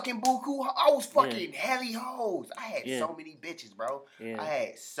still fucking buku. I was fucking helly hoes. I had so many bitches, bro. Yeah. I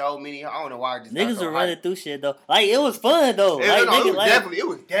had so many. I don't know why I just niggas were running through shit thoh. Like it was fun though. It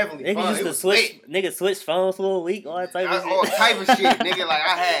was definitely niggas fun. Used to switch. Niggas switched phones for a week. All that type of shit. All type of shit, nigga. Like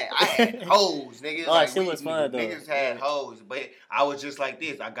I had hoes, nigga. Oh, shit was fun though. Niggas had hoes, but I was just like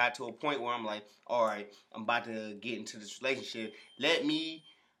this. I got to a point where I'm like, all right, I'm about to get into this relationship.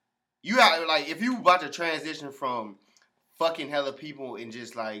 You got like if you about to transition from fucking hella people and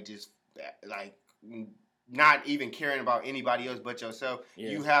just not even caring about anybody else but yourself,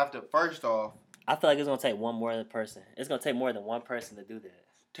 you have to first off. I feel like it's gonna take one more than person. It's gonna take more than one person to do that.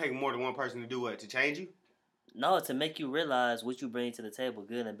 Take more than one person to do what? To change you? No, to make you realize what you bring to the table,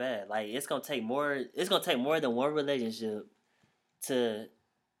 good and bad. Like it's gonna take more. It's gonna take more than one relationship for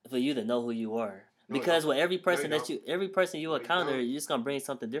you to know who you are. Because with every person you encounter, you're just gonna bring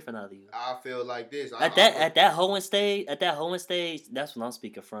something different out of you. I feel like this. At that hoeing stage, that's what I'm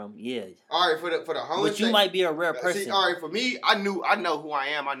speaking from. Yeah. All right, for the hoeing stage. But you might be a rare person. See, all right, for me, I know who I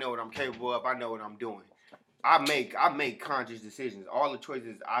am. I know what I'm capable of. I know what I'm doing. I make conscious decisions. All the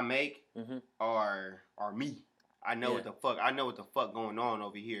choices I make are me. I know what the fuck going on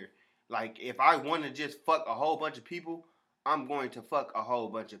over here. Like if I want to just fuck a whole bunch of people, I'm going to fuck a whole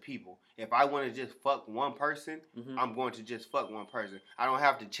bunch of people. If I want to just fuck one person, I'm going to just fuck one person. I don't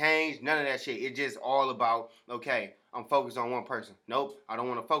have to change none of that shit. It's just all about, okay, I'm focused on one person. Nope, I don't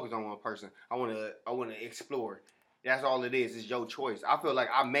want to focus on one person. I want to explore. That's all it is. It's your choice. I feel like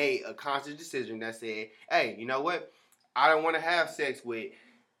I made a conscious decision that said, hey, you know what? I don't want to have sex with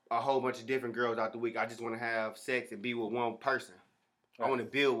a whole bunch of different girls out the week. I just want to have sex and be with one person. Right. I want to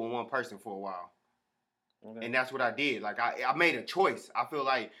build with one person for a while. Okay. And that's what I did. Like I made a choice. I feel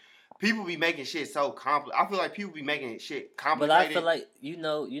like people be making shit so complicated. I feel like people be making shit complicated. But I feel like you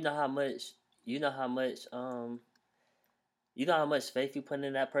know how much faith you put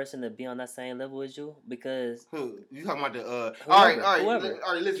in that person to be on that same level as you. Because you talking about the whoever,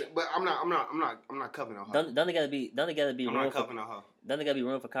 all right. Listen, but I'm not cuffing no hoe. Don't it gotta be I'm not cuffing no hoe. Don't it gotta be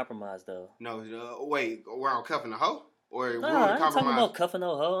room for compromise though? No, wait, where I'm cuffing a hoe. Or no, I ain't talking about cuffing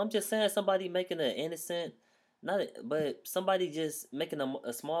no hoe. I'm just saying somebody making an innocent, but somebody just making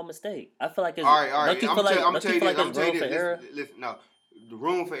a small mistake. I feel like it's all right. Don't you feel like there's room for error? Listen, no, the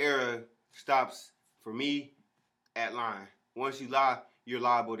room for error stops for me at line. Once you lie, you're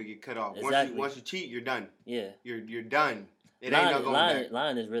liable to get cut off. Exactly. Once you cheat, you're done. Yeah, you're done. It ain't no going back.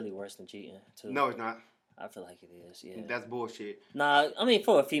 Lying is really worse than cheating too. No, it's not. I feel like it is. Yeah, that's bullshit. Nah, I mean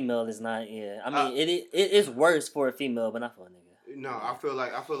for a female, it's not. Yeah, I mean it is worse for a female, but not for a nigga. No, yeah. I feel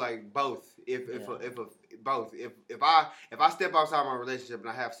like both. If I step outside my relationship and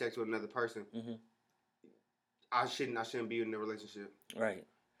I have sex with another person, I shouldn't be in the relationship. Right.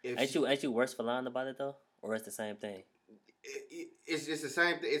 Ain't you worse for lying about it though, or it's the same thing? It's the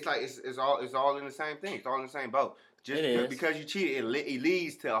same thing. It's like it's all in the same thing. It's all in the same boat. Just because you cheated, it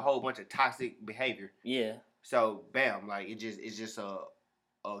leads to a whole bunch of toxic behavior. Yeah. So bam, like it's just a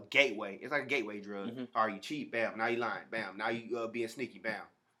gateway. It's like a gateway drug. Or you cheat, bam. Now you lying, bam. Now you being sneaky, bam.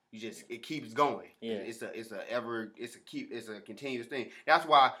 It keeps going. Yeah. It's a continuous thing. That's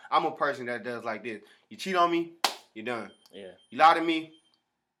why I'm a person that does like this. You cheat on me, you're done. Yeah. You lie to me,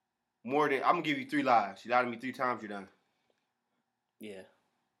 I'm gonna give you 3 lies. You lie to me 3 times, you're done. Yeah.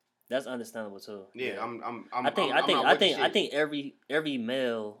 That's understandable too. Yeah, I think every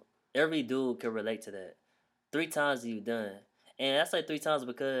male, every dude can relate to that. 3 times you done, and that's like 3 times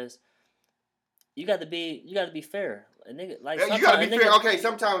because you got to be fair. A nigga, like you gotta be fair. Okay,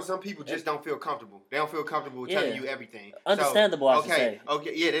 sometimes some people just don't feel comfortable. They don't feel comfortable telling you everything. Understandable, I should say.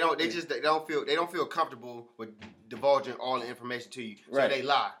 Okay, yeah, they don't feel comfortable with divulging all the information to you, so they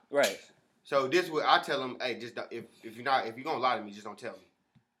lie. Right. So this is what I tell them. Hey, just if you're gonna lie to me, just don't tell me.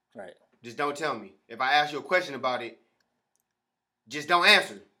 Right. Just don't tell me. If I ask you a question about it, just don't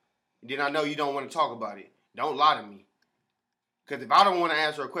answer. Then I know you don't want to talk about it. Don't lie to me. Because if I don't want to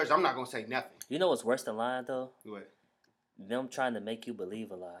answer a question, I'm not going to say nothing. You know what's worse than lying, though? What? Them trying to make you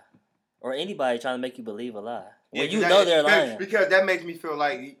believe a lie. Or anybody trying to make you believe a lie. When you know they're lying. Because that makes me feel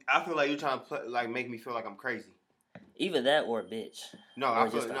like, I feel like you're trying to make me feel like I'm crazy. Either that or a bitch. No,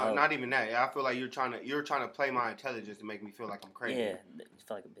 not even that. I feel like you're trying to play my intelligence to make me feel like I'm crazy. Yeah, you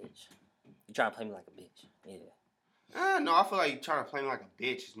feel like a bitch. You're trying to play me like a bitch. Yeah. No, I feel like you trying to play me like a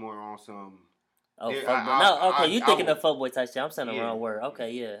bitch is more on some. Oh, fuckboy. No, okay, you thinking of fuckboy type shit. I'm saying the wrong word.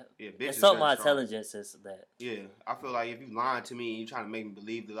 Okay, yeah. Yeah, bitch. Insult my intelligence is that. Yeah, I feel like if you lying to me and you trying to make me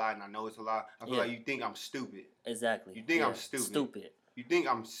believe the lie and I know it's a lie, I feel like you think I'm stupid. Exactly. You think I'm stupid. You think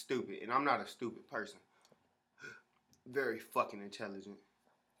I'm stupid, and I'm not a stupid person. Very fucking intelligent.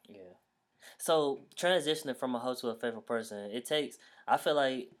 Yeah. So transitioning from a hoe to a favorite person, it takes. I feel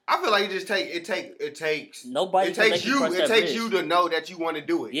like it just takes. Nobody. It takes you to know that you want to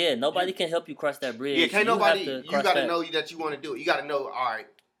do it. Yeah, nobody can help you cross that bridge. Yeah, can't nobody. You got to know that you want to do it. You got to know. All right,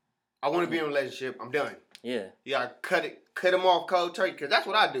 I want to be in a relationship. I'm done. Yeah. You gotta cut them off cold turkey because that's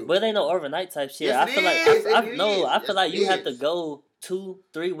what I do. But it ain't no overnight type shit. Yes, I feel like I feel like you have to go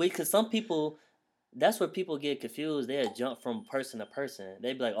 2-3 weeks because some people. That's where people get confused. They'll jump from person to person.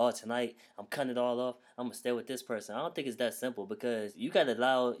 They be like, "Oh, tonight I'm cutting it all off. I'm gonna stay with this person." I don't think it's that simple because you gotta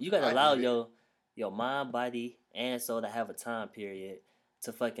allow your mind, body, and soul to have a time period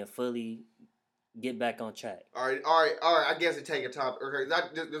to fucking fully get back on track. All right. I guess it take a time. Okay,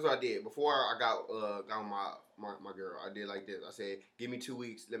 this is what I did before I got my girl. I did like this. I said, "Give me 2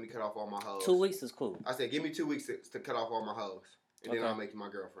 weeks. Let me cut off all my hoes." 2 weeks is cool. I said, "Give me 2 weeks to cut off all my hoes, and then I'll make you my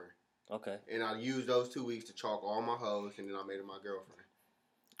girlfriend." Okay. And I used those 2 weeks to chalk all my hoes, and then I made her my girlfriend.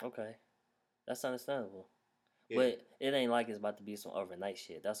 Okay, that's understandable. Yeah. But it ain't like it's about to be some overnight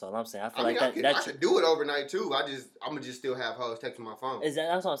shit. That's all I'm saying. I could do it overnight too. I'm gonna just still have hoes texting my phone.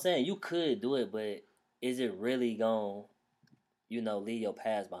 That's what I'm saying. You could do it, but is it really gonna, leave your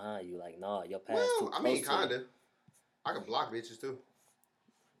past behind you? Like, nah, your past too close. I mean, kinda. I can block bitches too.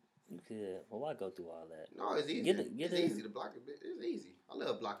 You could. Well, why go through all that? No, it's easy. It's easy to block a bitch. It's easy. I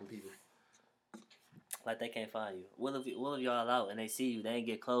love blocking people. Like they can't find you. What if y'all out and they see you? They ain't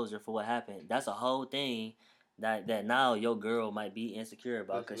get closure for what happened. That's a whole thing that now your girl might be insecure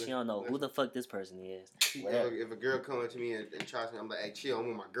about because she don't know who the fuck this person is. If a girl comes to me and tries to, I'm like, "Hey, chill, I'm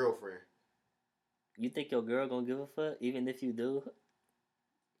with my girlfriend." You think your girl gonna give a fuck even if you do?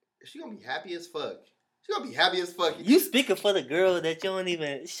 She gonna be happy as fuck. She gonna be happy as fuck. You speaking for the girl that you don't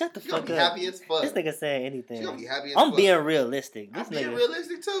even shut the fuck up. She gonna be happy as fuck. This nigga saying anything. She gonna be happy as fuck. I'm being realistic. I'm being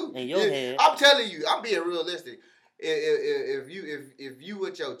realistic too. In your head. I'm telling you, I'm being realistic. If you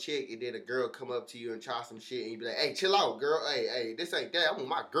with your chick and then a girl come up to you and try some shit and you be like, "Hey, chill out, girl. Hey, this ain't that. I'm with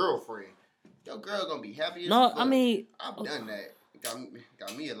my girlfriend." Your girl gonna be happy as fuck. No, I mean, I've done that.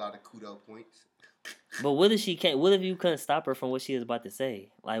 Got me a lot of kudo points. But what if she can't? What if you couldn't stop her from what she was about to say?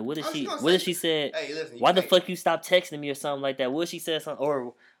 Like, what if she said, "Hey, listen, why the fuck you stop texting me or something like that?" What if she said something,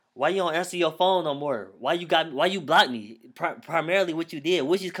 or why you don't answer your phone no more? Why you blocked me? Primarily, what you did?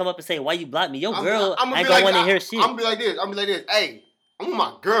 What she come up and say, "Why you blocked me?" Your girl ain't gonna want to hear shit. I'm gonna be like this. Hey, I'm with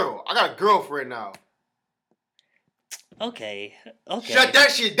my girl. I got a girlfriend now. Okay. Shut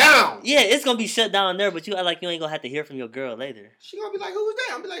that shit down. Yeah, it's gonna be shut down there, but you act like you ain't gonna have to hear from your girl later. She gonna be like, "Who's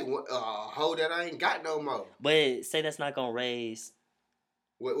that?" I'm be like, "Hoe that I ain't got no more." But say that's not gonna raise.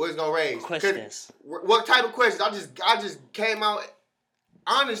 What's gonna raise questions? What type of questions? I just came out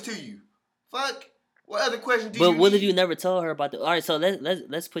honest to you. Fuck. What other questions do you need? But what if you never told her about the? All right, so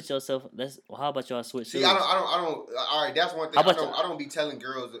let's put yourself. How about y'all switch? See, I don't. All right, that's one thing. I don't be telling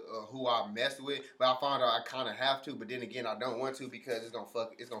girls who I mess with, but I found out I kind of have to. But then again, I don't want to because it's gonna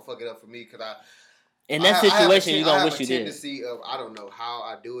fuck it up for me. Because in that situation, you gonna wish you did. I have a tendency of, I don't know how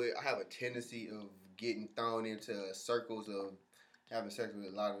I do it. I have a tendency of getting thrown into circles of having sex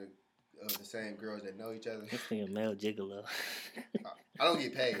with a lot of the same girls that know each other. This thing a male gigolo. I don't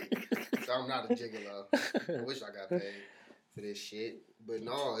get paid, so I'm not a gigolo. I wish I got paid for this shit. But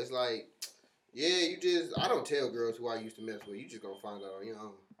no, it's like, yeah, I don't tell girls who I used to mess with. You just gonna find out on your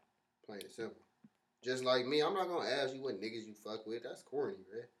own. Plain and simple. Just like me, I'm not gonna ask you what niggas you fuck with. That's corny,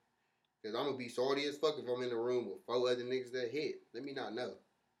 man. Because I'm gonna be salty as fuck if I'm in the room with 4 other niggas that hit. Let me not know.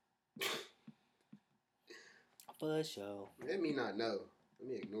 For sure. Let me not know. Let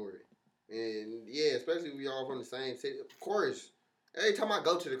me ignore it. And yeah, especially if we all from the same city. Of course, every time I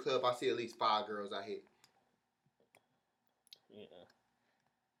go to the club, I see at least 5 girls I hit. Yeah.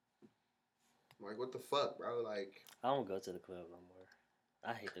 Like, what the fuck, bro? Like, I don't go to the club no more.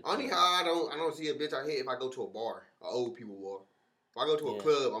 I hate the club. Only how I don't see a bitch I hit if I go to a bar, an old people bar. If I go to a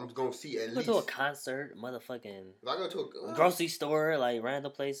club, I'm gonna see at least. Go to a concert, motherfucking. If I go to a grocery store, like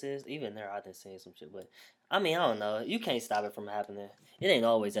random places, even there, I done seen some shit. But I mean, I don't know. You can't stop it from happening. It ain't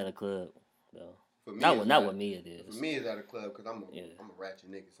always at a club, though. For me, not with me. It is. For me, it's at a club because I'm a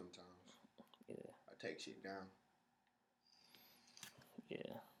ratchet nigga sometimes. Yeah, I take shit down.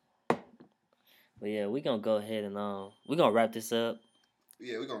 Yeah. But yeah, we gonna go ahead and we gonna wrap this up.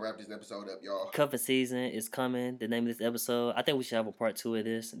 Yeah, we're gonna wrap this episode up, y'all. Cuffing season is coming. The name of this episode. I think we should have a part 2 of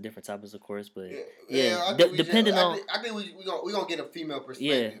this. Different topics, of course, but depending on. I think we gonna get a female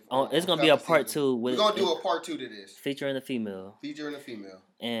perspective. Yeah, it's gonna be a part 2. We're gonna do a part 2 to this, featuring a female.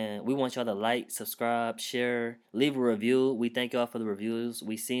 And we want y'all to like, subscribe, share, leave a review. We thank y'all for the reviews.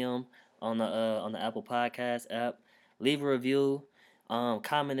 We see them on the Apple Podcast app. Leave a review.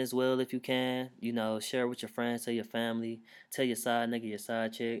 Comment as well if you can. You know, share with your friends, tell your family, tell your side nigga, your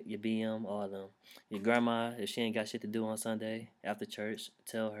side chick, your BM, all of them. Your grandma, if she ain't got shit to do on Sunday after church,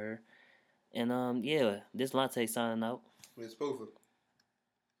 tell her. And yeah, this Lonte signing out. It's Pufaa.